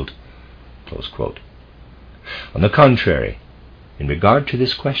world." Close quote. On the contrary, in regard to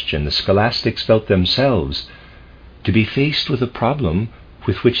this question, the scholastics felt themselves to be faced with a problem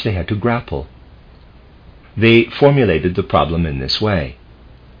with which they had to grapple. They formulated the problem in this way: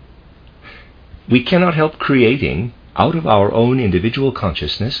 we cannot help creating, out of our own individual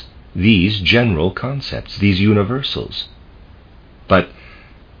consciousness, these general concepts, these universals. But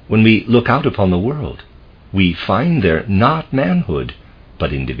when we look out upon the world, we find there not manhood,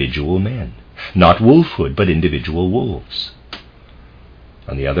 but individual men, not wolfhood, but individual wolves.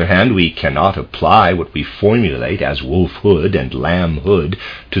 On the other hand, we cannot apply what we formulate as wolfhood and lambhood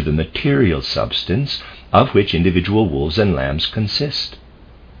to the material substance of which individual wolves and lambs consist.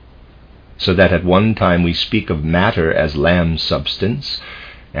 So that at one time we speak of matter as lamb substance,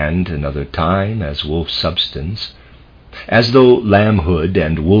 and another time as wolf substance, as though lambhood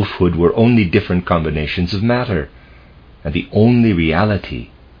and wolfhood were only different combinations of matter, and the only reality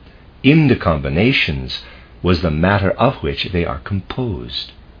in the combinations was the matter of which they are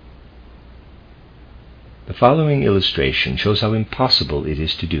composed. The following illustration shows how impossible it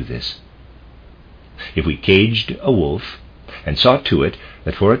is to do this. If we caged a wolf and saw to it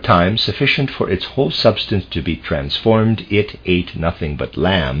that for a time sufficient for its whole substance to be transformed, it ate nothing but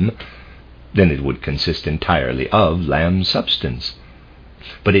lamb, then it would consist entirely of lamb substance.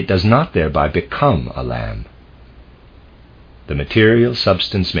 But it does not thereby become a lamb. The material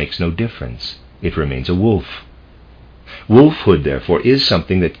substance makes no difference. It remains a wolf. Wolfhood, therefore, is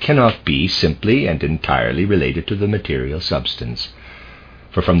something that cannot be simply and entirely related to the material substance.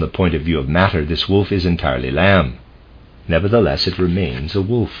 For from the point of view of matter, this wolf is entirely lamb. Nevertheless, it remains a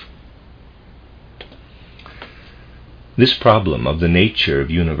wolf. This problem of the nature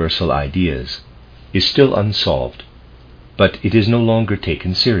of universal ideas is still unsolved, but it is no longer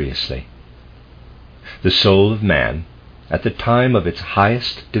taken seriously. The soul of man, at the time of its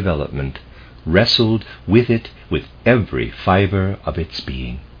highest development, wrestled with it with every fiber of its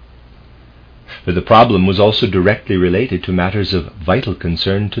being. For the problem was also directly related to matters of vital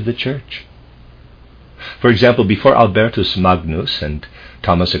concern to the Church. For example, before Albertus Magnus and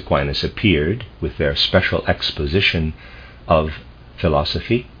Thomas Aquinas appeared with their special exposition of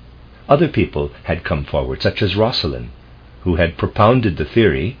philosophy, other people had come forward, such as Roscelin, who had propounded the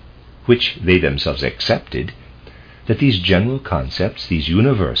theory, which they themselves accepted, that these general concepts, these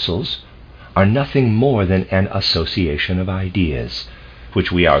universals, are nothing more than an association of ideas,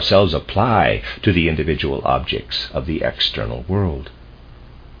 which we ourselves apply to the individual objects of the external world.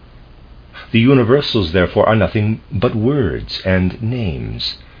 The universals, therefore, are nothing but words and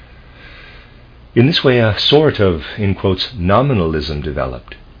names. In this way, a sort of, in quotes, nominalism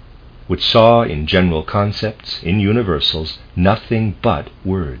developed, which saw in general concepts, in universals, nothing but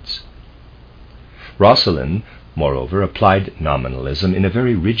words. Roscelin, moreover, applied nominalism in a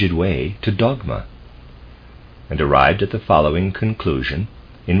very rigid way to dogma, and arrived at the following conclusion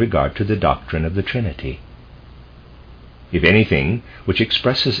in regard to the doctrine of the Trinity. If anything which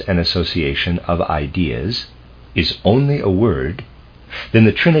expresses an association of ideas is only a word, then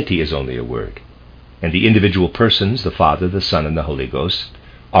the Trinity is only a word, and the individual persons, the Father, the Son, and the Holy Ghost,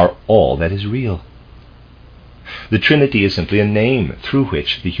 are all that is real. The Trinity is simply a name through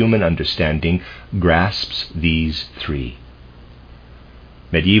which the human understanding grasps these three.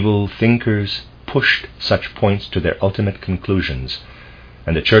 Medieval thinkers pushed such points to their ultimate conclusions,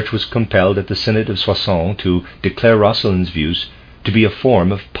 and the Church was compelled at the Synod of Soissons to declare Roscelin's views to be a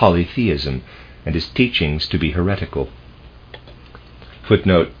form of polytheism and his teachings to be heretical.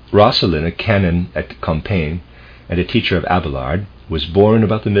 Footnote: Roscelin, a canon at Compiègne and a teacher of Abelard, was born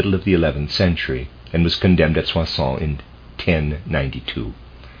about the middle of the 11th century and was condemned at Soissons in 1092.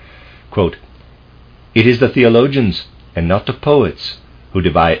 Quote, "It is the theologians and not the poets who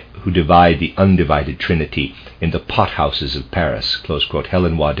divide the undivided Trinity in the pothouses of Paris," close quote,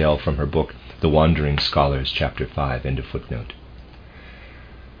 Helen Waddell from her book The Wandering Scholars, chapter 5, end of footnote.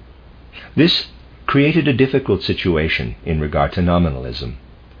 This created a difficult situation in regard to nominalism,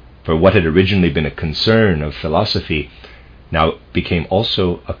 for what had originally been a concern of philosophy now became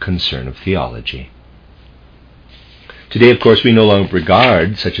also a concern of theology. Today, of course, we no longer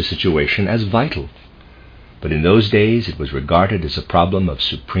regard such a situation as vital, but in those days it was regarded as a problem of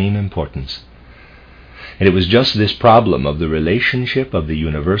supreme importance. And it was just this problem of the relationship of the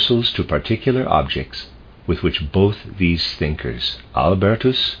universals to particular objects with which both these thinkers,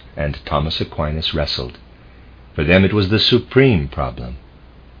 Albertus and Thomas Aquinas, wrestled. For them it was the supreme problem.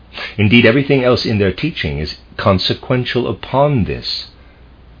 Indeed, everything else in their teaching is consequential upon this,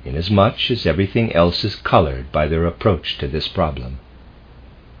 inasmuch as everything else is colored by their approach to this problem.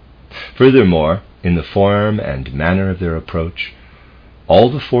 Furthermore, in the form and manner of their approach, all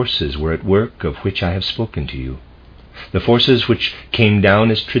the forces were at work of which I have spoken to you, the forces which came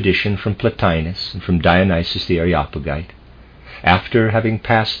down as tradition from Plotinus and from Dionysius the Areopagite, after having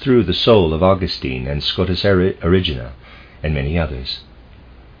passed through the soul of Augustine and Scotus Erigena and many others.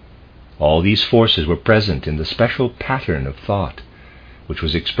 All these forces were present in the special pattern of thought, which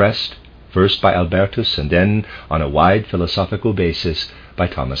was expressed first by Albertus and then on a wide philosophical basis by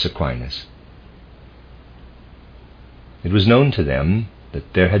Thomas Aquinas. It was known to them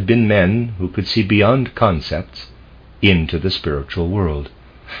that there had been men who could see beyond concepts into the spiritual world,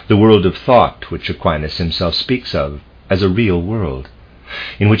 the world of thought which Aquinas himself speaks of as a real world,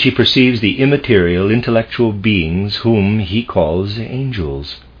 in which he perceives the immaterial intellectual beings whom he calls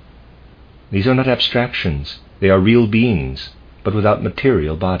angels. These are not abstractions, they are real beings, but without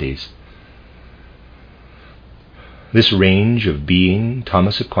material bodies. This range of being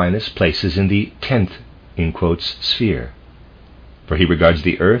Thomas Aquinas places in the 10th, in quotes, sphere, for he regards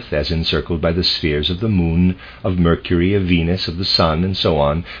the earth as encircled by the spheres of the moon, of Mercury, of Venus, of the sun, and so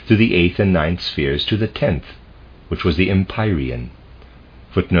on, through the 8th and 9th spheres to the 10th, which was the Empyrean.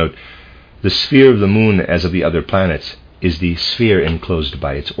 Footnote: the sphere of the moon, as of the other planets, is the sphere enclosed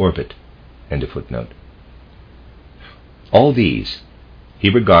by its orbit. End of footnote. All these, he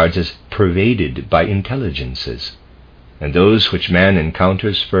regards as pervaded by intelligences, and those which man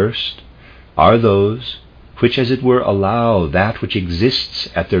encounters first are those which, as it were, allow that which exists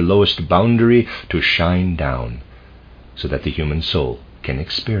at their lowest boundary to shine down, so that the human soul can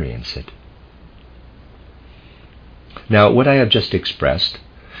experience it. Now, what I have just expressed,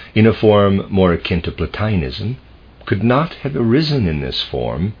 in a form more akin to Platonism, could not have arisen in this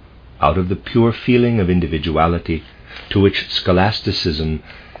form out of the pure feeling of individuality to which scholasticism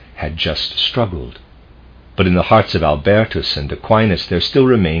had just struggled. But in the hearts of Albertus and Aquinas there still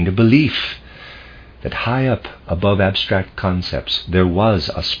remained a belief that high up above abstract concepts there was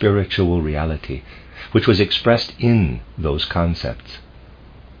a spiritual reality which was expressed in those concepts.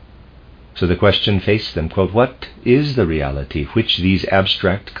 So the question faced them, quote, "What is the reality which these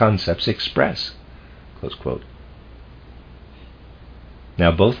abstract concepts express?" Close quote.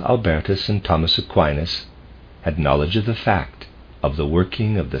 Now both Albertus and Thomas Aquinas had knowledge of the fact of the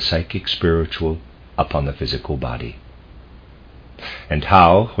working of the psychic spiritual upon the physical body, and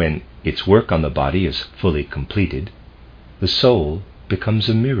how, when its work on the body is fully completed, the soul becomes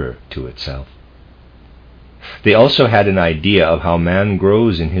a mirror to itself. They also had an idea of how man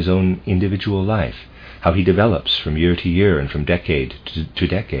grows in his own individual life, how he develops from year to year and from decade to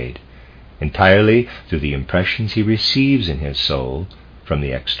decade, entirely through the impressions he receives in his soul from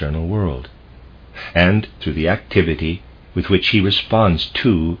the external world, and through the activity with which he responds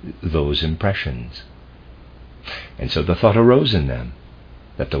to those impressions. And so the thought arose in them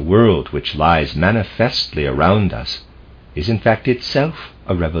that the world which lies manifestly around us is in fact itself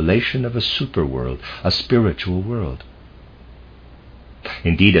a revelation of a superworld, a spiritual world.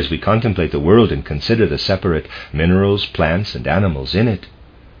 Indeed, as we contemplate the world and consider the separate minerals, plants, and animals in it,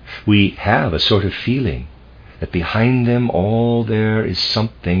 we have a sort of feeling that behind them all there is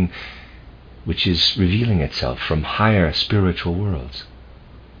something which is revealing itself from higher spiritual worlds.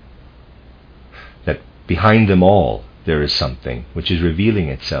 That behind them all there is something which is revealing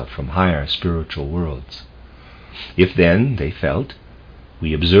itself from higher spiritual worlds. If then, they felt,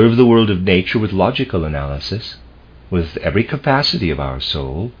 we observe the world of nature with logical analysis, with every capacity of our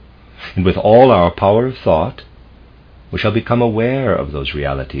soul, and with all our power of thought, we shall become aware of those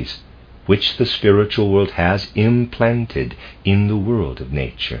realities which the spiritual world has implanted in the world of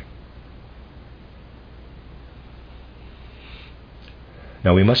nature.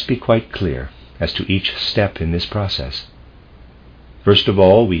 Now we must be quite clear as to each step in this process. First of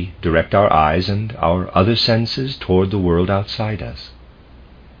all, we direct our eyes and our other senses toward the world outside us.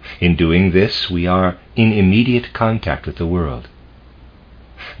 In doing this, we are in immediate contact with the world.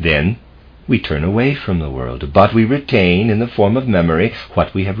 Then we turn away from the world, but we retain in the form of memory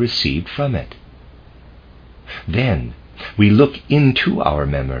what we have received from it. Then we look into our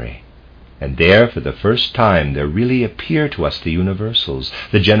memory, and there for the first time there really appear to us the universals,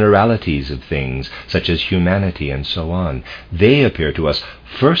 the generalities of things, such as humanity and so on. They appear to us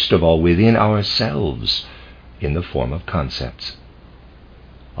first of all within ourselves in the form of concepts.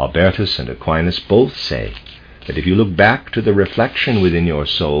 Albertus and Aquinas both say that if you look back to the reflection within your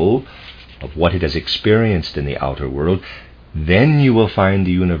soul of what it has experienced in the outer world, then you will find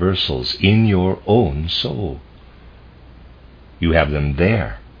the universals in your own soul. You have them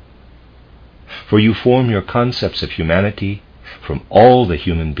there. For you form your concepts of humanity from all the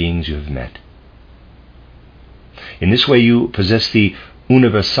human beings you have met. In this way you possess the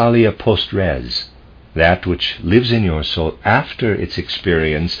universalia post res, that which lives in your soul after its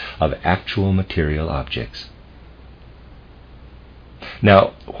experience of actual material objects.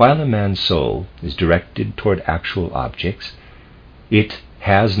 Now, while a man's soul is directed toward actual objects, it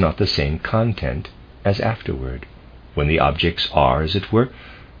has not the same content as afterward, when the objects are, as it were,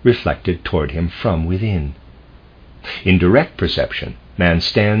 reflected toward him from within. In direct perception, man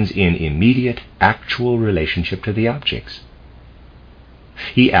stands in immediate, actual relationship to the objects.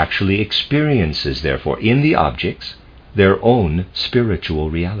 He actually experiences, therefore, in the objects their own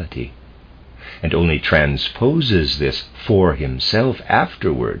spiritual reality, and only transposes this for himself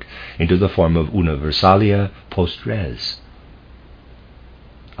afterward into the form of universalia post res.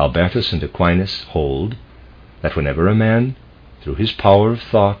 Albertus and Aquinas hold that whenever a man, through his power of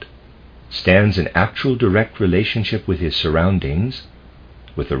thought, stands in actual direct relationship with his surroundings,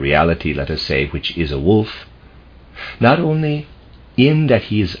 with the reality, let us say, which is a wolf, not only in that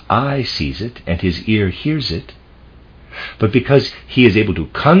his eye sees it and his ear hears it, but because he is able to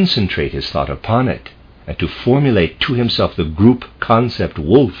concentrate his thought upon it and to formulate to himself the group concept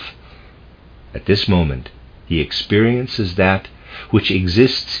wolf, at this moment he experiences that which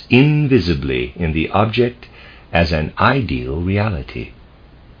exists invisibly in the object as an ideal reality,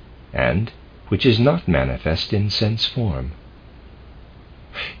 and which is not manifest in sense form.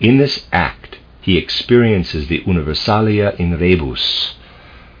 In this act, he experiences the universalia in rebus.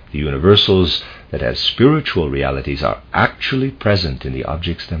 The universals that as spiritual realities are actually present in the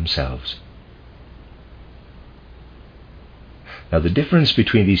objects themselves. Now, the difference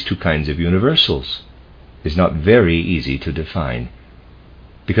between these two kinds of universals is not very easy to define,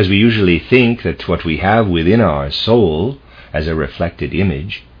 because we usually think that what we have within our soul as a reflected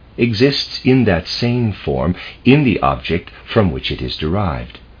image exists in that same form in the object from which it is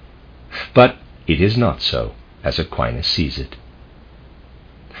derived. But it is not so, as Aquinas sees it.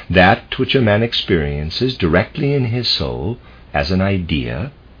 That which a man experiences directly in his soul as an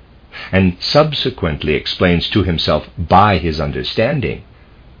idea, and subsequently explains to himself by his understanding,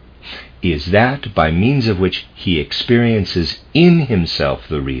 is that by means of which he experiences in himself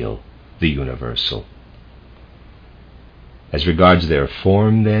the real, the universal. As regards their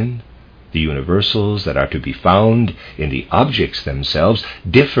form, then, the universals that are to be found in the objects themselves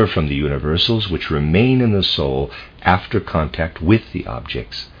differ from the universals which remain in the soul after contact with the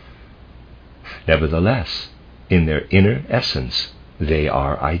objects. Nevertheless, in their inner essence, they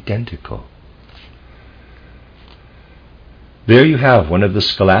are identical. There you have one of the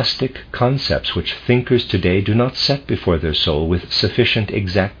scholastic concepts which thinkers today do not set before their soul with sufficient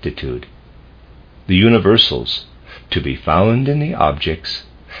exactitude. The universals to be found in the objects,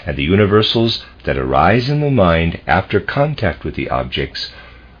 and the universals that arise in the mind after contact with the objects,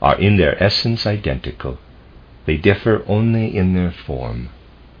 are in their essence identical. They differ only in their form.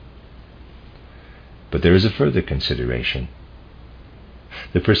 But there is a further consideration.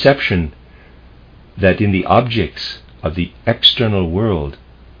 The perception that in the objects of the external world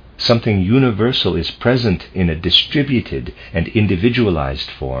something universal is present in a distributed and individualized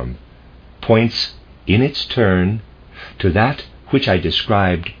form points in its turn to that which I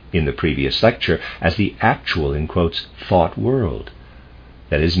described in the previous lecture as the actual, in quotes, thought world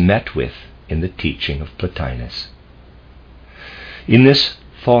that is met with in the teaching of Plotinus. In this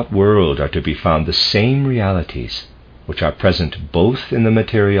thought world are to be found the same realities which are present both in the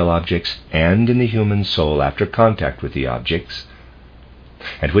material objects and in the human soul after contact with the objects,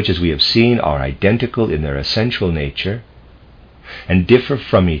 and which, as we have seen, are identical in their essential nature and differ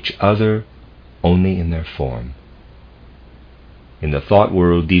from each other only in their form. In the thought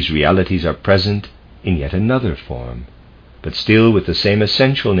world, these realities are present in yet another form, but still with the same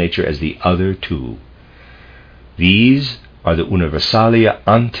essential nature as the other two. These are the universalia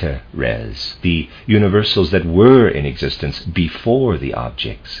ante res, the universals that were in existence before the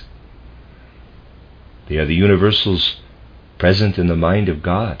objects. They are the universals present in the mind of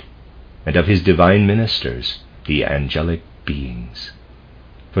God and of his divine ministers, the angelic beings.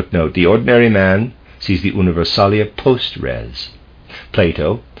 Footnote: the ordinary man sees the universalia post res.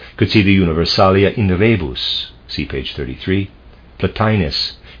 Plato could see the universalia in rebus, see page 33.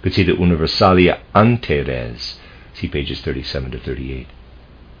 Plotinus could see the universalia ante res, see pages 37 to 38.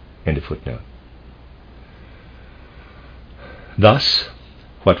 End of footnote. Thus,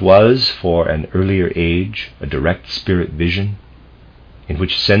 what was for an earlier age a direct spirit vision, in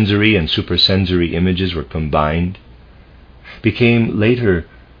which sensory and supersensory images were combined, became later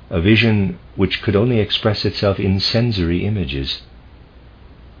a vision which could only express itself in sensory images.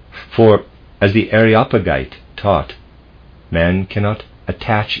 For, as the Areopagite taught, man cannot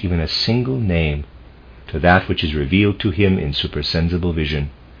attach even a single name to that which is revealed to him in supersensible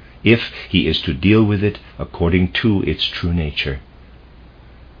vision, if he is to deal with it according to its true nature.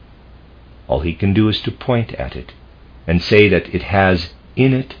 All he can do is to point at it and say that it has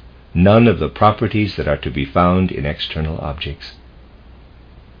in it none of the properties that are to be found in external objects.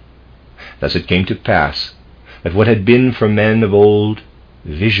 Thus it came to pass that what had been for men of old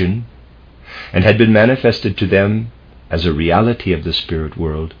vision, and had been manifested to them as a reality of the spirit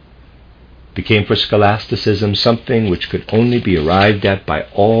world, became for scholasticism something which could only be arrived at by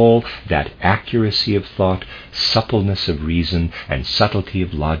all that accuracy of thought, suppleness of reason, and subtlety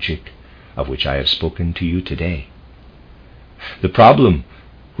of logic of which I have spoken to you today. The problem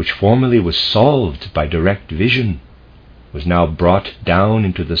which formerly was solved by direct vision was now brought down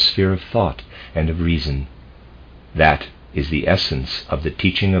into the sphere of thought and of reason. That is the essence of the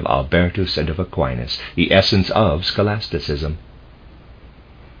teaching of Albertus and of Aquinas, the essence of scholasticism.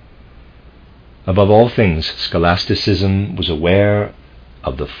 Above all things, scholasticism was aware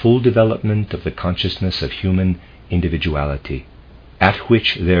of the full development of the consciousness of human individuality, at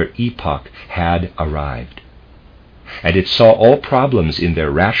which their epoch had arrived, and it saw all problems in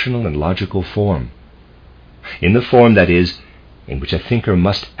their rational and logical form, in the form, that is, in which a thinker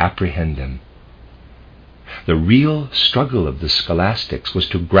must apprehend them. The real struggle of the scholastics was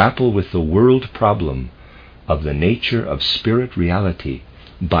to grapple with the world problem of the nature of spirit reality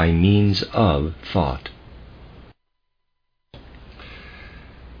by means of thought.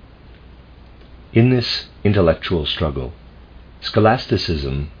 In this intellectual struggle,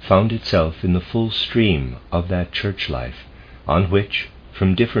 scholasticism found itself in the full stream of that church life on which,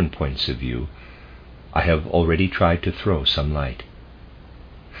 from different points of view, I have already tried to throw some light.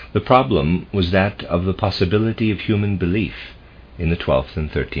 The problem was that of the possibility of human belief in the 12th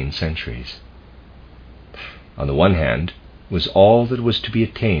and 13th centuries. On the one hand was all that was to be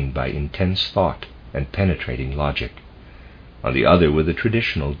attained by intense thought and penetrating logic. On the other were the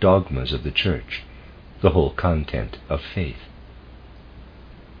traditional dogmas of the Church, the whole content of faith.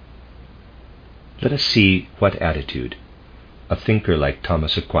 Let us see what attitude a thinker like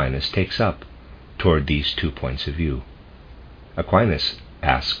Thomas Aquinas takes up toward these two points of view. Aquinas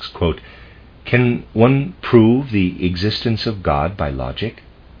asks, quote, "Can one prove the existence of God by logic?"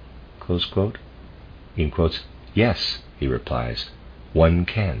 Close quote. In quotes, "Yes," he replies, "one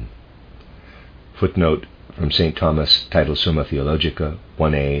can." Footnote from St. Thomas, Title Summa Theologica,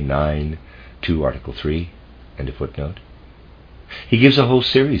 1a, 9, 2, Article 3, end of footnote. He gives a whole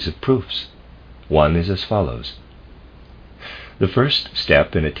series of proofs. One is as follows. The first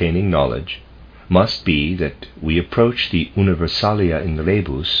step in attaining knowledge must be that we approach the universalia in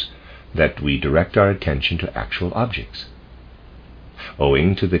rebus, that we direct our attention to actual objects.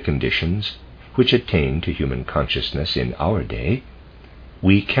 Owing to the conditions which attain to human consciousness in our day,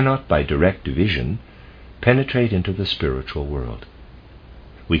 we cannot by direct vision penetrate into the spiritual world.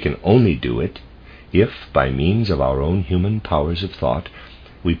 We can only do it if, by means of our own human powers of thought,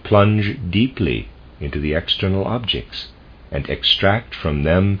 we plunge deeply into the external objects and extract from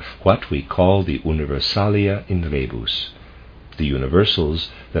them what we call the universalia in rebus, the universals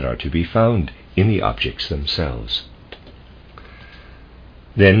that are to be found in the objects themselves.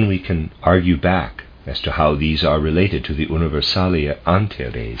 Then we can argue back as to how these are related to the universalia ante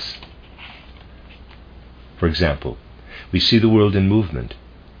res. For example, we see the world in movement.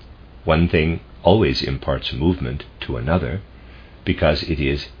 One thing always imparts movement to another because it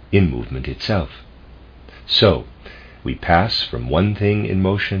is in movement itself. So, we pass from one thing in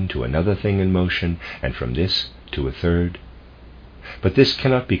motion to another thing in motion, and from this to a third. But this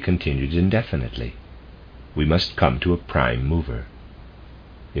cannot be continued indefinitely. We must come to a prime mover.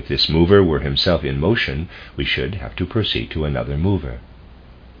 If this mover were himself in motion, we should have to proceed to another mover.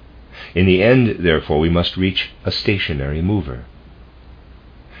 In the end, therefore, we must reach a stationary mover.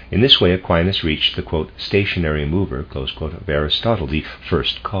 In this way, Aquinas reached the, quote, stationary mover, close quote, of Aristotle, the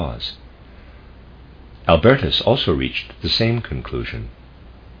first cause. Albertus also reached the same conclusion,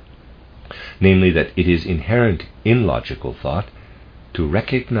 namely that it is inherent in logical thought to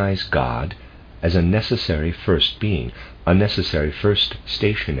recognize God as a necessary first being, a necessary first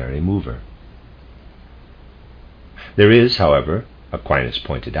stationary mover. There is, however, Aquinas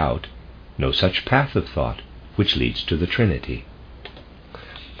pointed out, no such path of thought which leads to the Trinity.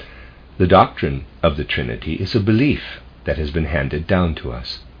 The doctrine of the Trinity is a belief that has been handed down to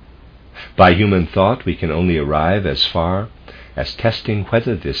us. By human thought we can only arrive as far as testing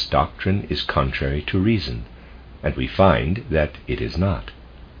whether this doctrine is contrary to reason, and we find that it is not.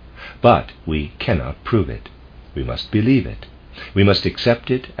 But we cannot prove it. We must believe it. We must accept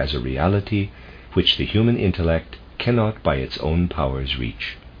it as a reality which the human intellect cannot by its own powers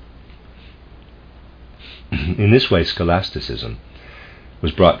reach. In this way, scholasticism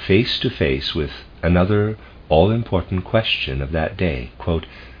was brought face to face with another all-important question of that day, quote,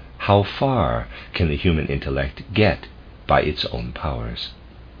 "How far can the human intellect get by its own powers?"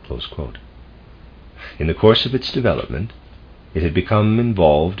 Close quote. In the course of its development, it had become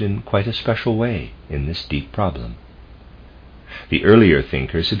involved in quite a special way in this deep problem. The earlier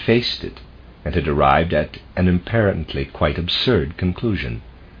thinkers had faced it and had arrived at an apparently quite absurd conclusion.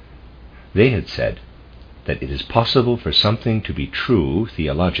 They had said that it is possible for something to be true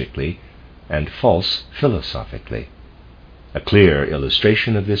theologically and false philosophically. A clear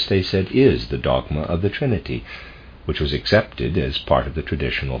illustration of this, they said, is the dogma of the Trinity, which was accepted as part of the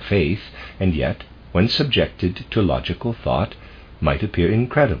traditional faith, and yet, when subjected to logical thought, might appear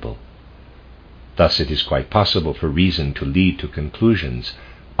incredible. Thus it is quite possible for reason to lead to conclusions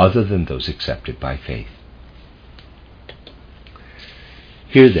other than those accepted by faith.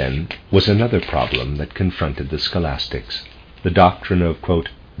 Here, then, was another problem that confronted the scholastics, the doctrine of, quote,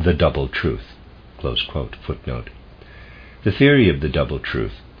 the double truth, close quote, footnote. The theory of the double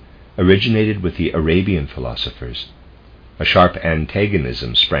truth originated with the Arabian philosophers. A sharp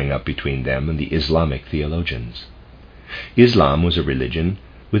antagonism sprang up between them and the Islamic theologians. Islam was a religion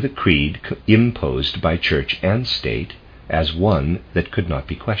with a creed imposed by church and state as one that could not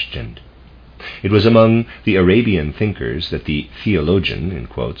be questioned. It was among the Arabian thinkers that the theologian, in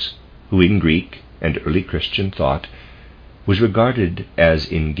quotes, who in Greek and early Christian thought was regarded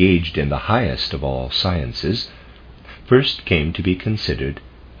as engaged in the highest of all sciences, first came to be considered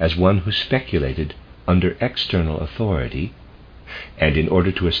as one who speculated under external authority and in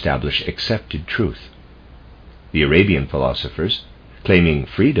order to establish accepted truth. The Arabian philosophers, claiming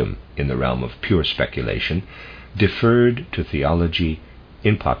freedom in the realm of pure speculation, deferred to theology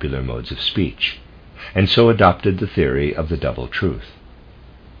in popular modes of speech, and so adopted the theory of the double truth.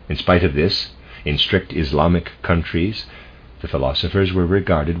 In spite of this, in strict Islamic countries, the philosophers were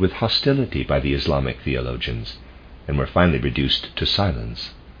regarded with hostility by the Islamic theologians, and were finally reduced to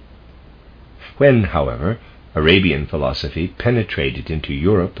silence. When, however, Arabian philosophy penetrated into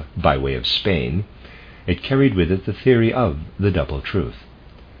Europe by way of Spain, it carried with it the theory of the double truth.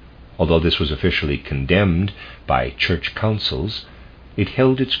 Although this was officially condemned by church councils, it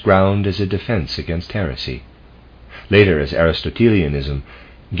held its ground as a defense against heresy. Later, as Aristotelianism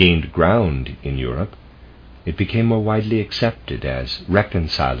gained ground in Europe, it became more widely accepted as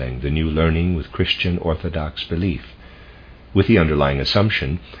reconciling the new learning with Christian orthodox belief, with the underlying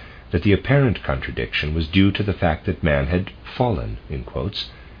assumption that the apparent contradiction was due to the fact that man had fallen, in quotes,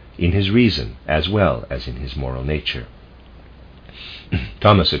 in his reason as well as in his moral nature.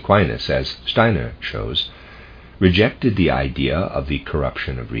 Thomas Aquinas, as Steiner shows, rejected the idea of the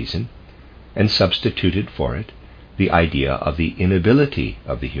corruption of reason and substituted for it the idea of the inability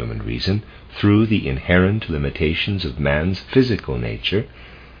of the human reason, through the inherent limitations of man's physical nature,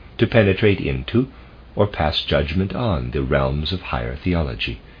 to penetrate into or pass judgment on the realms of higher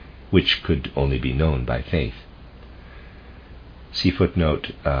theology, which could only be known by faith. See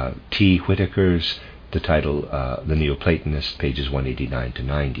footnote T. Whitaker's, the title, The Neoplatonist, pages 189 to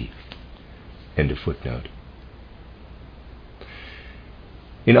 90. End of footnote.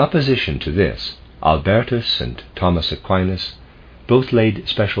 In opposition to this, Albertus and Thomas Aquinas both laid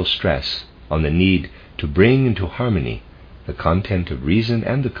special stress on the need to bring into harmony the content of reason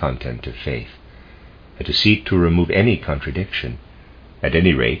and the content of faith, and to seek to remove any contradiction, at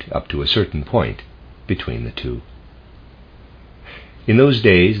any rate up to a certain point, between the two. In those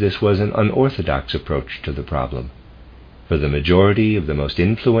days this was an unorthodox approach to the problem, for the majority of the most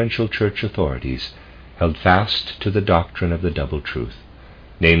influential church authorities held fast to the doctrine of the double truth,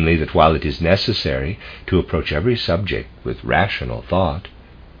 namely that while it is necessary to approach every subject with rational thought,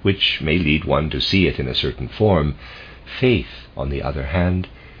 which may lead one to see it in a certain form, faith, on the other hand,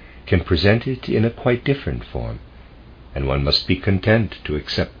 can present it in a quite different form, and one must be content to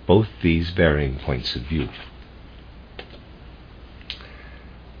accept both these varying points of view.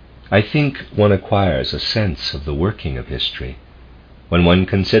 I think one acquires a sense of the working of history when one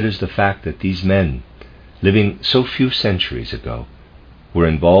considers the fact that these men, living so few centuries ago, were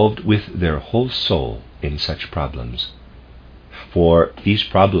involved with their whole soul in such problems. For these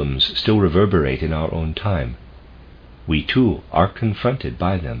problems still reverberate in our own time. We too are confronted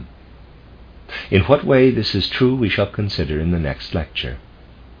by them. In what way this is true we shall consider in the next lecture.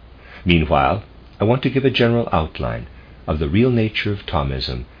 Meanwhile, I want to give a general outline of the real nature of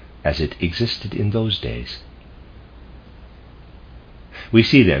Thomism as it existed in those days. We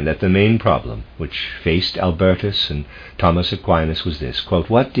see then that the main problem which faced Albertus and Thomas Aquinas was this, quote,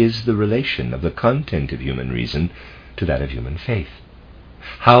 what is the relation of the content of human reason to that of human faith?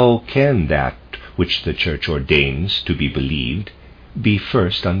 How can that which the Church ordains to be believed be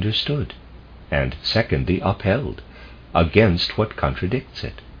first understood, and secondly upheld, against what contradicts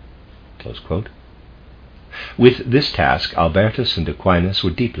it? Close quote. With this task Albertus and Aquinas were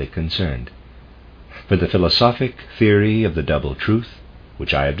deeply concerned, for the philosophic theory of the double truth,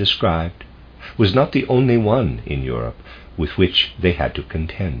 which I have described, was not the only one in Europe with which they had to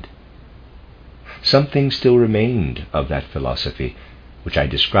contend. Something still remained of that philosophy which I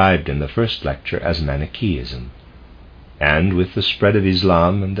described in the first lecture as Manichaeism, and with the spread of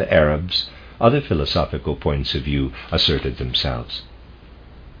Islam and the Arabs, other philosophical points of view asserted themselves.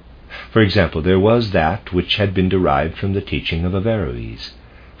 For example, there was that which had been derived from the teaching of Averroes,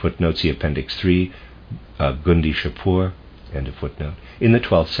 footnote see Appendix 3, Gundi Shapur, end of footnote, in the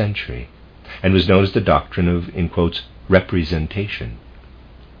 12th century, and was known as the doctrine of, in quotes, representation.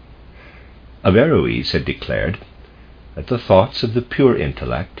 Averroes had declared that the thoughts of the pure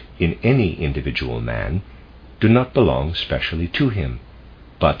intellect in any individual man do not belong specially to him,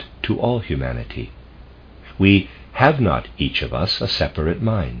 but to all humanity. We have not each of us a separate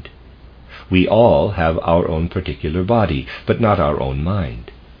mind. We all have our own particular body, but not our own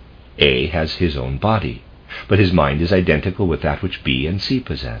mind. A has his own body, but his mind is identical with that which B and C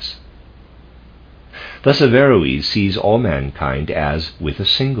possess. Thus Averroes sees all mankind as with a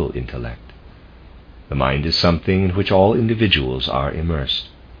single intellect, The mind is something in which all individuals are immersed.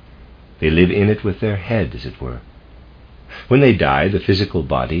 They live in it with their head, as it were. When they die, the physical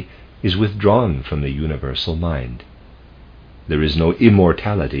body is withdrawn from the universal mind. There is no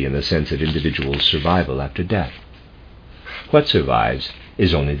immortality in the sense of individual survival after death. What survives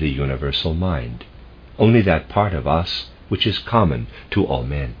is only the universal mind, only that part of us which is common to all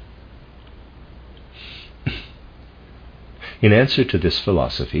men. In answer to this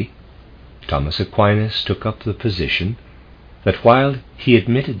philosophy, Thomas Aquinas took up the position that while he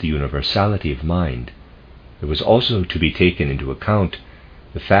admitted the universality of mind, there was also to be taken into account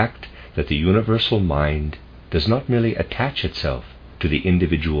the fact that the universal mind does not merely attach itself to the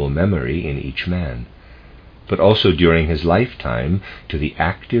individual memory in each man, but also during his lifetime to the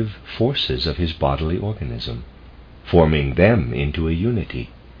active forces of his bodily organism, forming them into a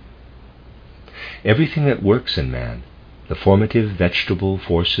unity. Everything that works in man, the formative vegetable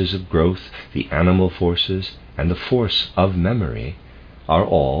forces of growth, the animal forces, and the force of memory, are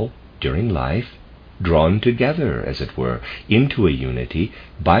all, during life, drawn together, as it were, into a unity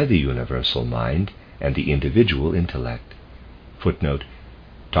by the universal mind and the individual intellect. Footnote: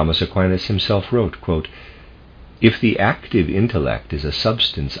 Thomas Aquinas himself wrote, quote, "If the active intellect is a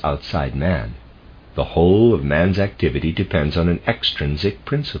substance outside man, the whole of man's activity depends on an extrinsic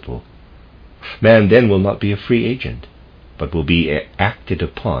principle. Man then will not be a free agent, but will be acted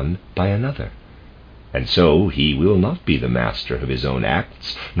upon by another. And so he will not be the master of his own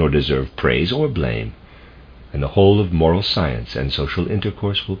acts, nor deserve praise or blame. And the whole of moral science and social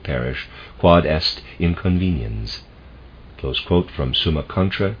intercourse will perish, quod est inconveniens." Close quote from Summa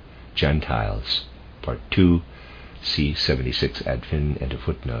Contra Gentiles, Part 2, c. 76 ad fin, end of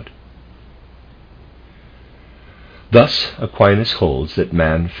footnote. Thus Aquinas holds that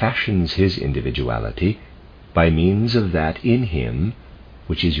man fashions his individuality by means of that in him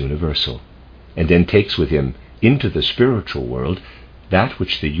which is universal, and then takes with him into the spiritual world that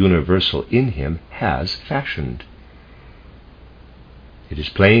which the universal in him has fashioned. It is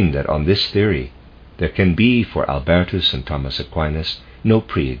plain that on this theory there can be for Albertus and Thomas Aquinas no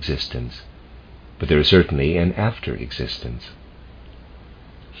pre-existence, but there is certainly an after-existence.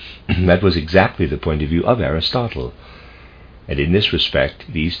 That was exactly the point of view of Aristotle, and in this respect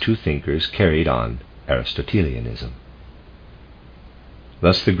these two thinkers carried on Aristotelianism.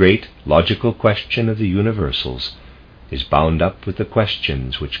 Thus the great logical question of the universals is bound up with the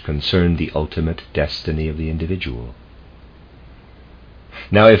questions which concern the ultimate destiny of the individual.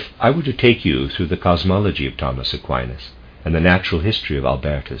 Now, if I were to take you through the cosmology of Thomas Aquinas and the natural history of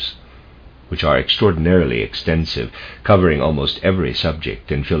Albertus, which are extraordinarily extensive, covering almost every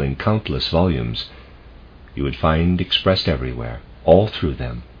subject and filling countless volumes, you would find expressed everywhere, all through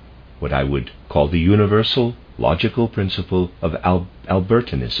them, what I would call the universal logical principle of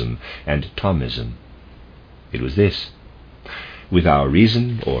Albertinism and Thomism. It was this: with our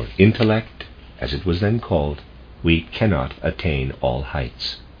reason, or intellect, as it was then called, we cannot attain all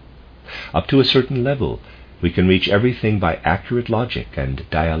heights. Up to a certain level, we can reach everything by accurate logic and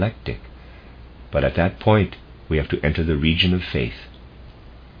dialectic, but at that point we have to enter the region of faith.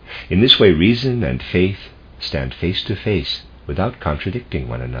 In this way, reason and faith stand face to face without contradicting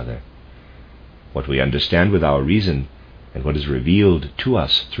one another. What we understand with our reason and what is revealed to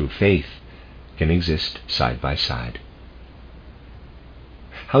us through faith can exist side by side.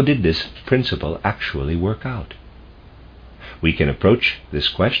 How did this principle actually work out? We can approach this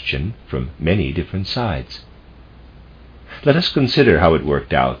question from many different sides. Let us consider how it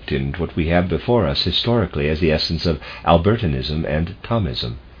worked out in what we have before us historically as the essence of Albertinism and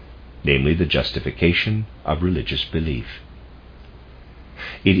Thomism, namely the justification of religious belief.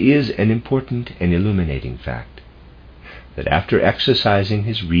 It is an important and illuminating fact that after exercising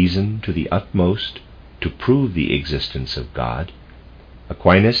his reason to the utmost to prove the existence of God,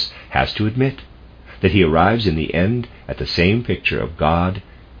 Aquinas has to admit that he arrives in the end at the same picture of God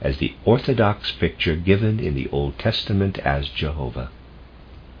as the orthodox picture given in the Old Testament as Jehovah.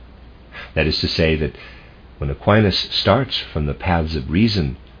 That is to say that when Aquinas starts from the paths of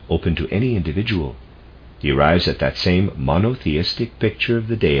reason open to any individual, he arrives at that same monotheistic picture of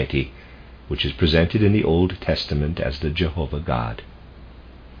the deity which is presented in the Old Testament as the Jehovah God.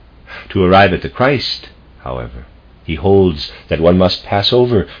 To arrive at the Christ, however, he holds that one must pass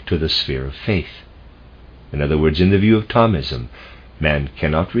over to the sphere of faith. In other words, in the view of Thomism, man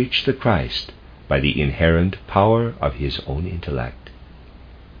cannot reach the Christ by the inherent power of his own intellect.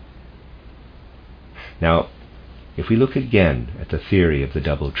 Now, if we look again at the theory of the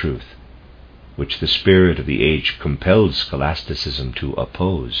double truth, which the spirit of the age compelled scholasticism to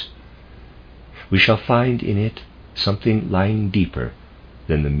oppose, we shall find in it something lying deeper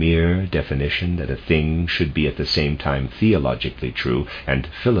than the mere definition that a thing should be at the same time theologically true and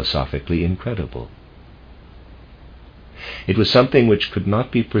philosophically incredible. It was something which could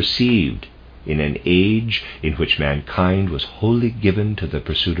not be perceived in an age in which mankind was wholly given to the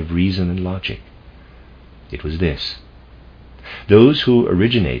pursuit of reason and logic. It was this: those who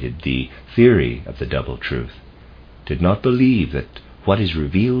originated the theory of the double truth did not believe that what is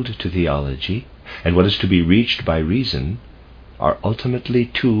revealed to theology and what is to be reached by reason are ultimately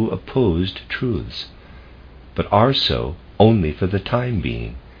two opposed truths, but are so only for the time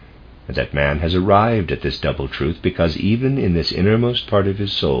being, and that man has arrived at this double truth because even in this innermost part of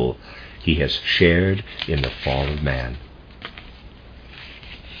his soul he has shared in the fall of man.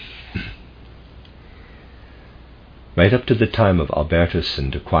 Right up to the time of Albertus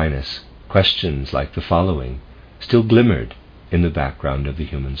and Aquinas, questions like the following still glimmered in the background of the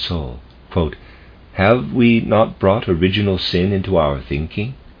human soul. Quote, "Have we not brought original sin into our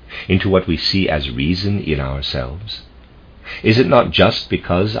thinking, into what we see as reason in ourselves? Is it not just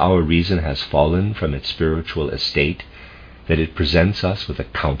because our reason has fallen from its spiritual estate that it presents us with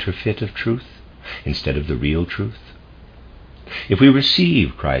a counterfeit of truth instead of the real truth? If we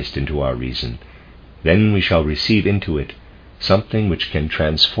receive Christ into our reason, then we shall receive into it something which can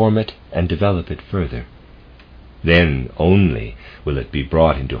transform it and develop it further. Then only will it be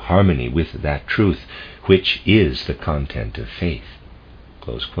brought into harmony with that truth which is the content of faith."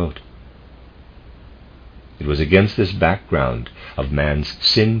 Close quote. It was against this background of man's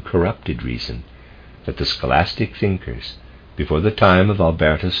sin-corrupted reason that the scholastic thinkers, before the time of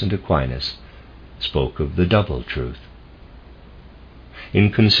Albertus and Aquinas, spoke of the double truth. In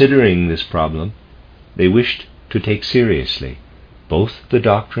considering this problem, they wished to take seriously both the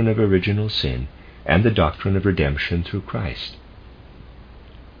doctrine of original sin and the doctrine of redemption through Christ.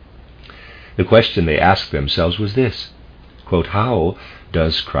 The question they asked themselves was this: quote, "How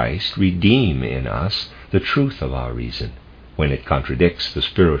does Christ redeem in us the truth of our reason when it contradicts the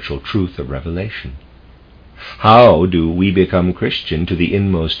spiritual truth of revelation? How do we become Christian to the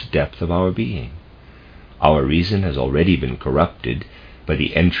inmost depth of our being? Our reason has already been corrupted by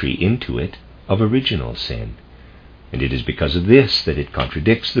the entry into it of original sin, and it is because of this that it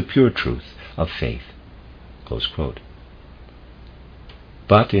contradicts the pure truth of faith." Close quote.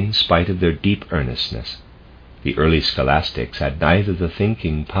 But in spite of their deep earnestness, the early scholastics had neither the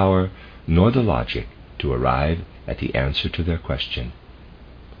thinking power nor the logic to arrive at the answer to their question.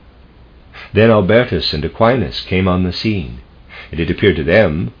 Then Albertus and Aquinas came on the scene, and it appeared to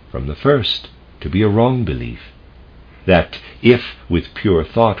them from the first to be a wrong belief, that if with pure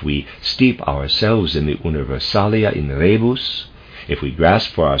thought we steep ourselves in the universalia in rebus, if we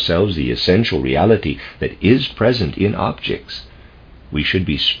grasp for ourselves the essential reality that is present in objects, we should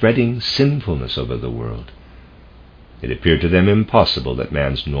be spreading sinfulness over the world. It appeared to them impossible that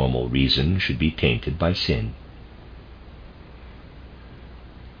man's normal reason should be tainted by sin.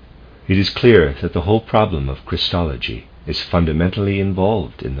 It is clear that the whole problem of Christology is fundamentally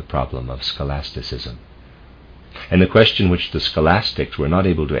involved in the problem of scholasticism. And the question which the scholastics were not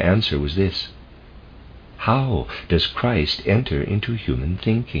able to answer was this: how does Christ enter into human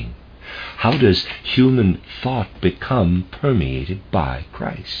thinking? How does human thought become permeated by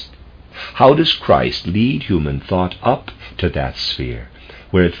Christ? How does Christ lead human thought up to that sphere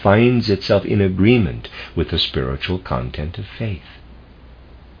where it finds itself in agreement with the spiritual content of faith?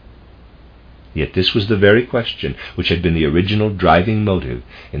 Yet this was the very question which had been the original driving motive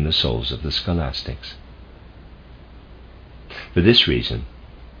in the souls of the scholastics. For this reason,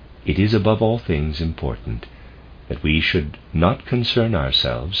 it is above all things important that we should not concern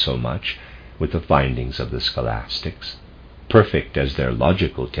ourselves so much with the findings of the scholastics, perfect as their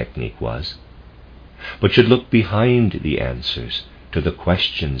logical technique was, but should look behind the answers to the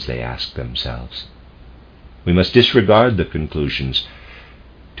questions they asked themselves. We must disregard the conclusions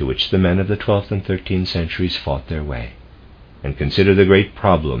to which the men of the 12th and 13th centuries fought their way, and consider the great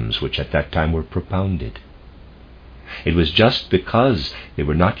problems which at that time were propounded. It was just because they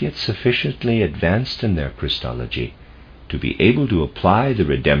were not yet sufficiently advanced in their Christology to be able to apply the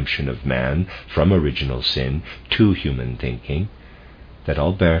redemption of man from original sin to human thinking that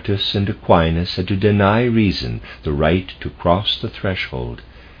Albertus and Aquinas had to deny reason the right to cross the threshold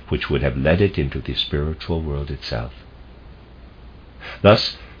which would have led it into the spiritual world itself.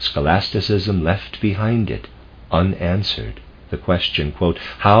 Thus, scholasticism left behind it unanswered the question, quote,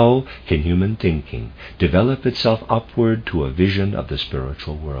 "How can human thinking develop itself upward to a vision of the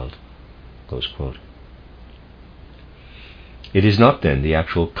spiritual world?" Close quote. It is not then the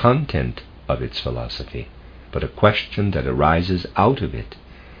actual content of its philosophy, but a question that arises out of it,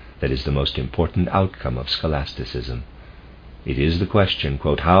 that is the most important outcome of scholasticism. It is the question,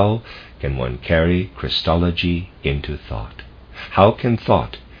 quote, how can one carry Christology into thought? How can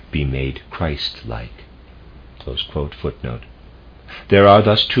thought be made Christ-like? Close quote, footnote. There are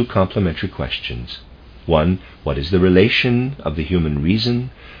thus two complementary questions. One, what is the relation of the human reason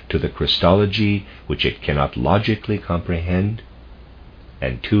to the Christology which it cannot logically comprehend?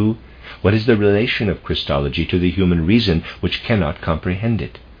 And two, what is the relation of Christology to the human reason which cannot comprehend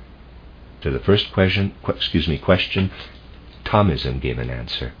it? To the first question, Thomism gave an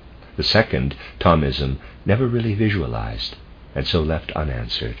answer. The second, Thomism never really visualized, and so left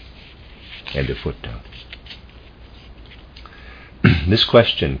unanswered. End of footnote. This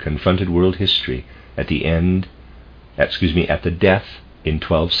question confronted world history at the death in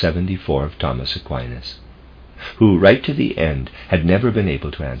 1274 of Thomas Aquinas, who right to the end had never been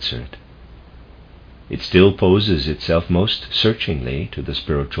able to answer it. It still poses itself most searchingly to the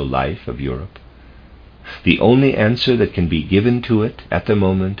spiritual life of Europe. The only answer that can be given to it at the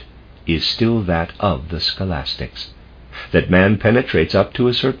moment is still that of the scholastics, that man penetrates up to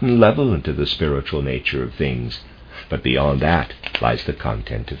a certain level into the spiritual nature of things, but beyond that lies the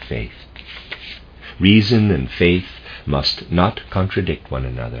content of faith. Reason and faith must not contradict one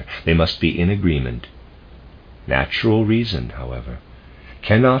another. They must be in agreement. Natural reason, however,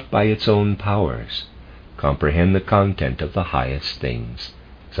 cannot by its own powers comprehend the content of the highest things,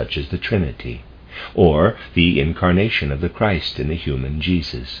 such as the Trinity, or the incarnation of the Christ in the human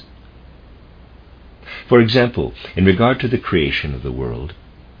Jesus. For example, in regard to the creation of the world,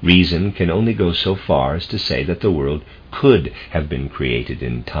 reason can only go so far as to say that the world could have been created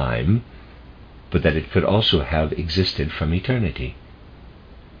in time, but that it could also have existed from eternity.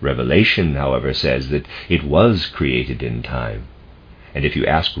 Revelation, however, says that it was created in time, and if you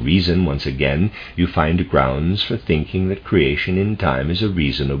ask reason once again, you find grounds for thinking that creation in time is a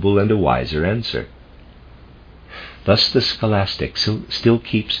reasonable and a wiser answer. Thus the scholastic still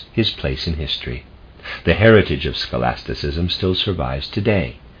keeps his place in history. The heritage of scholasticism still survives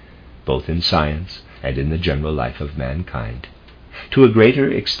today, both in science and in the general life of mankind, to a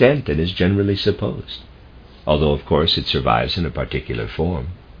greater extent than is generally supposed, although of course it survives in a particular form.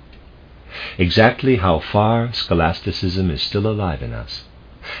 Exactly how far scholasticism is still alive in us,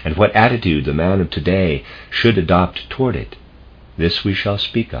 and what attitude the man of today should adopt toward it, this we shall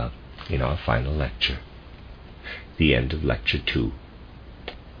speak of in our final lecture. The end of Lecture 2.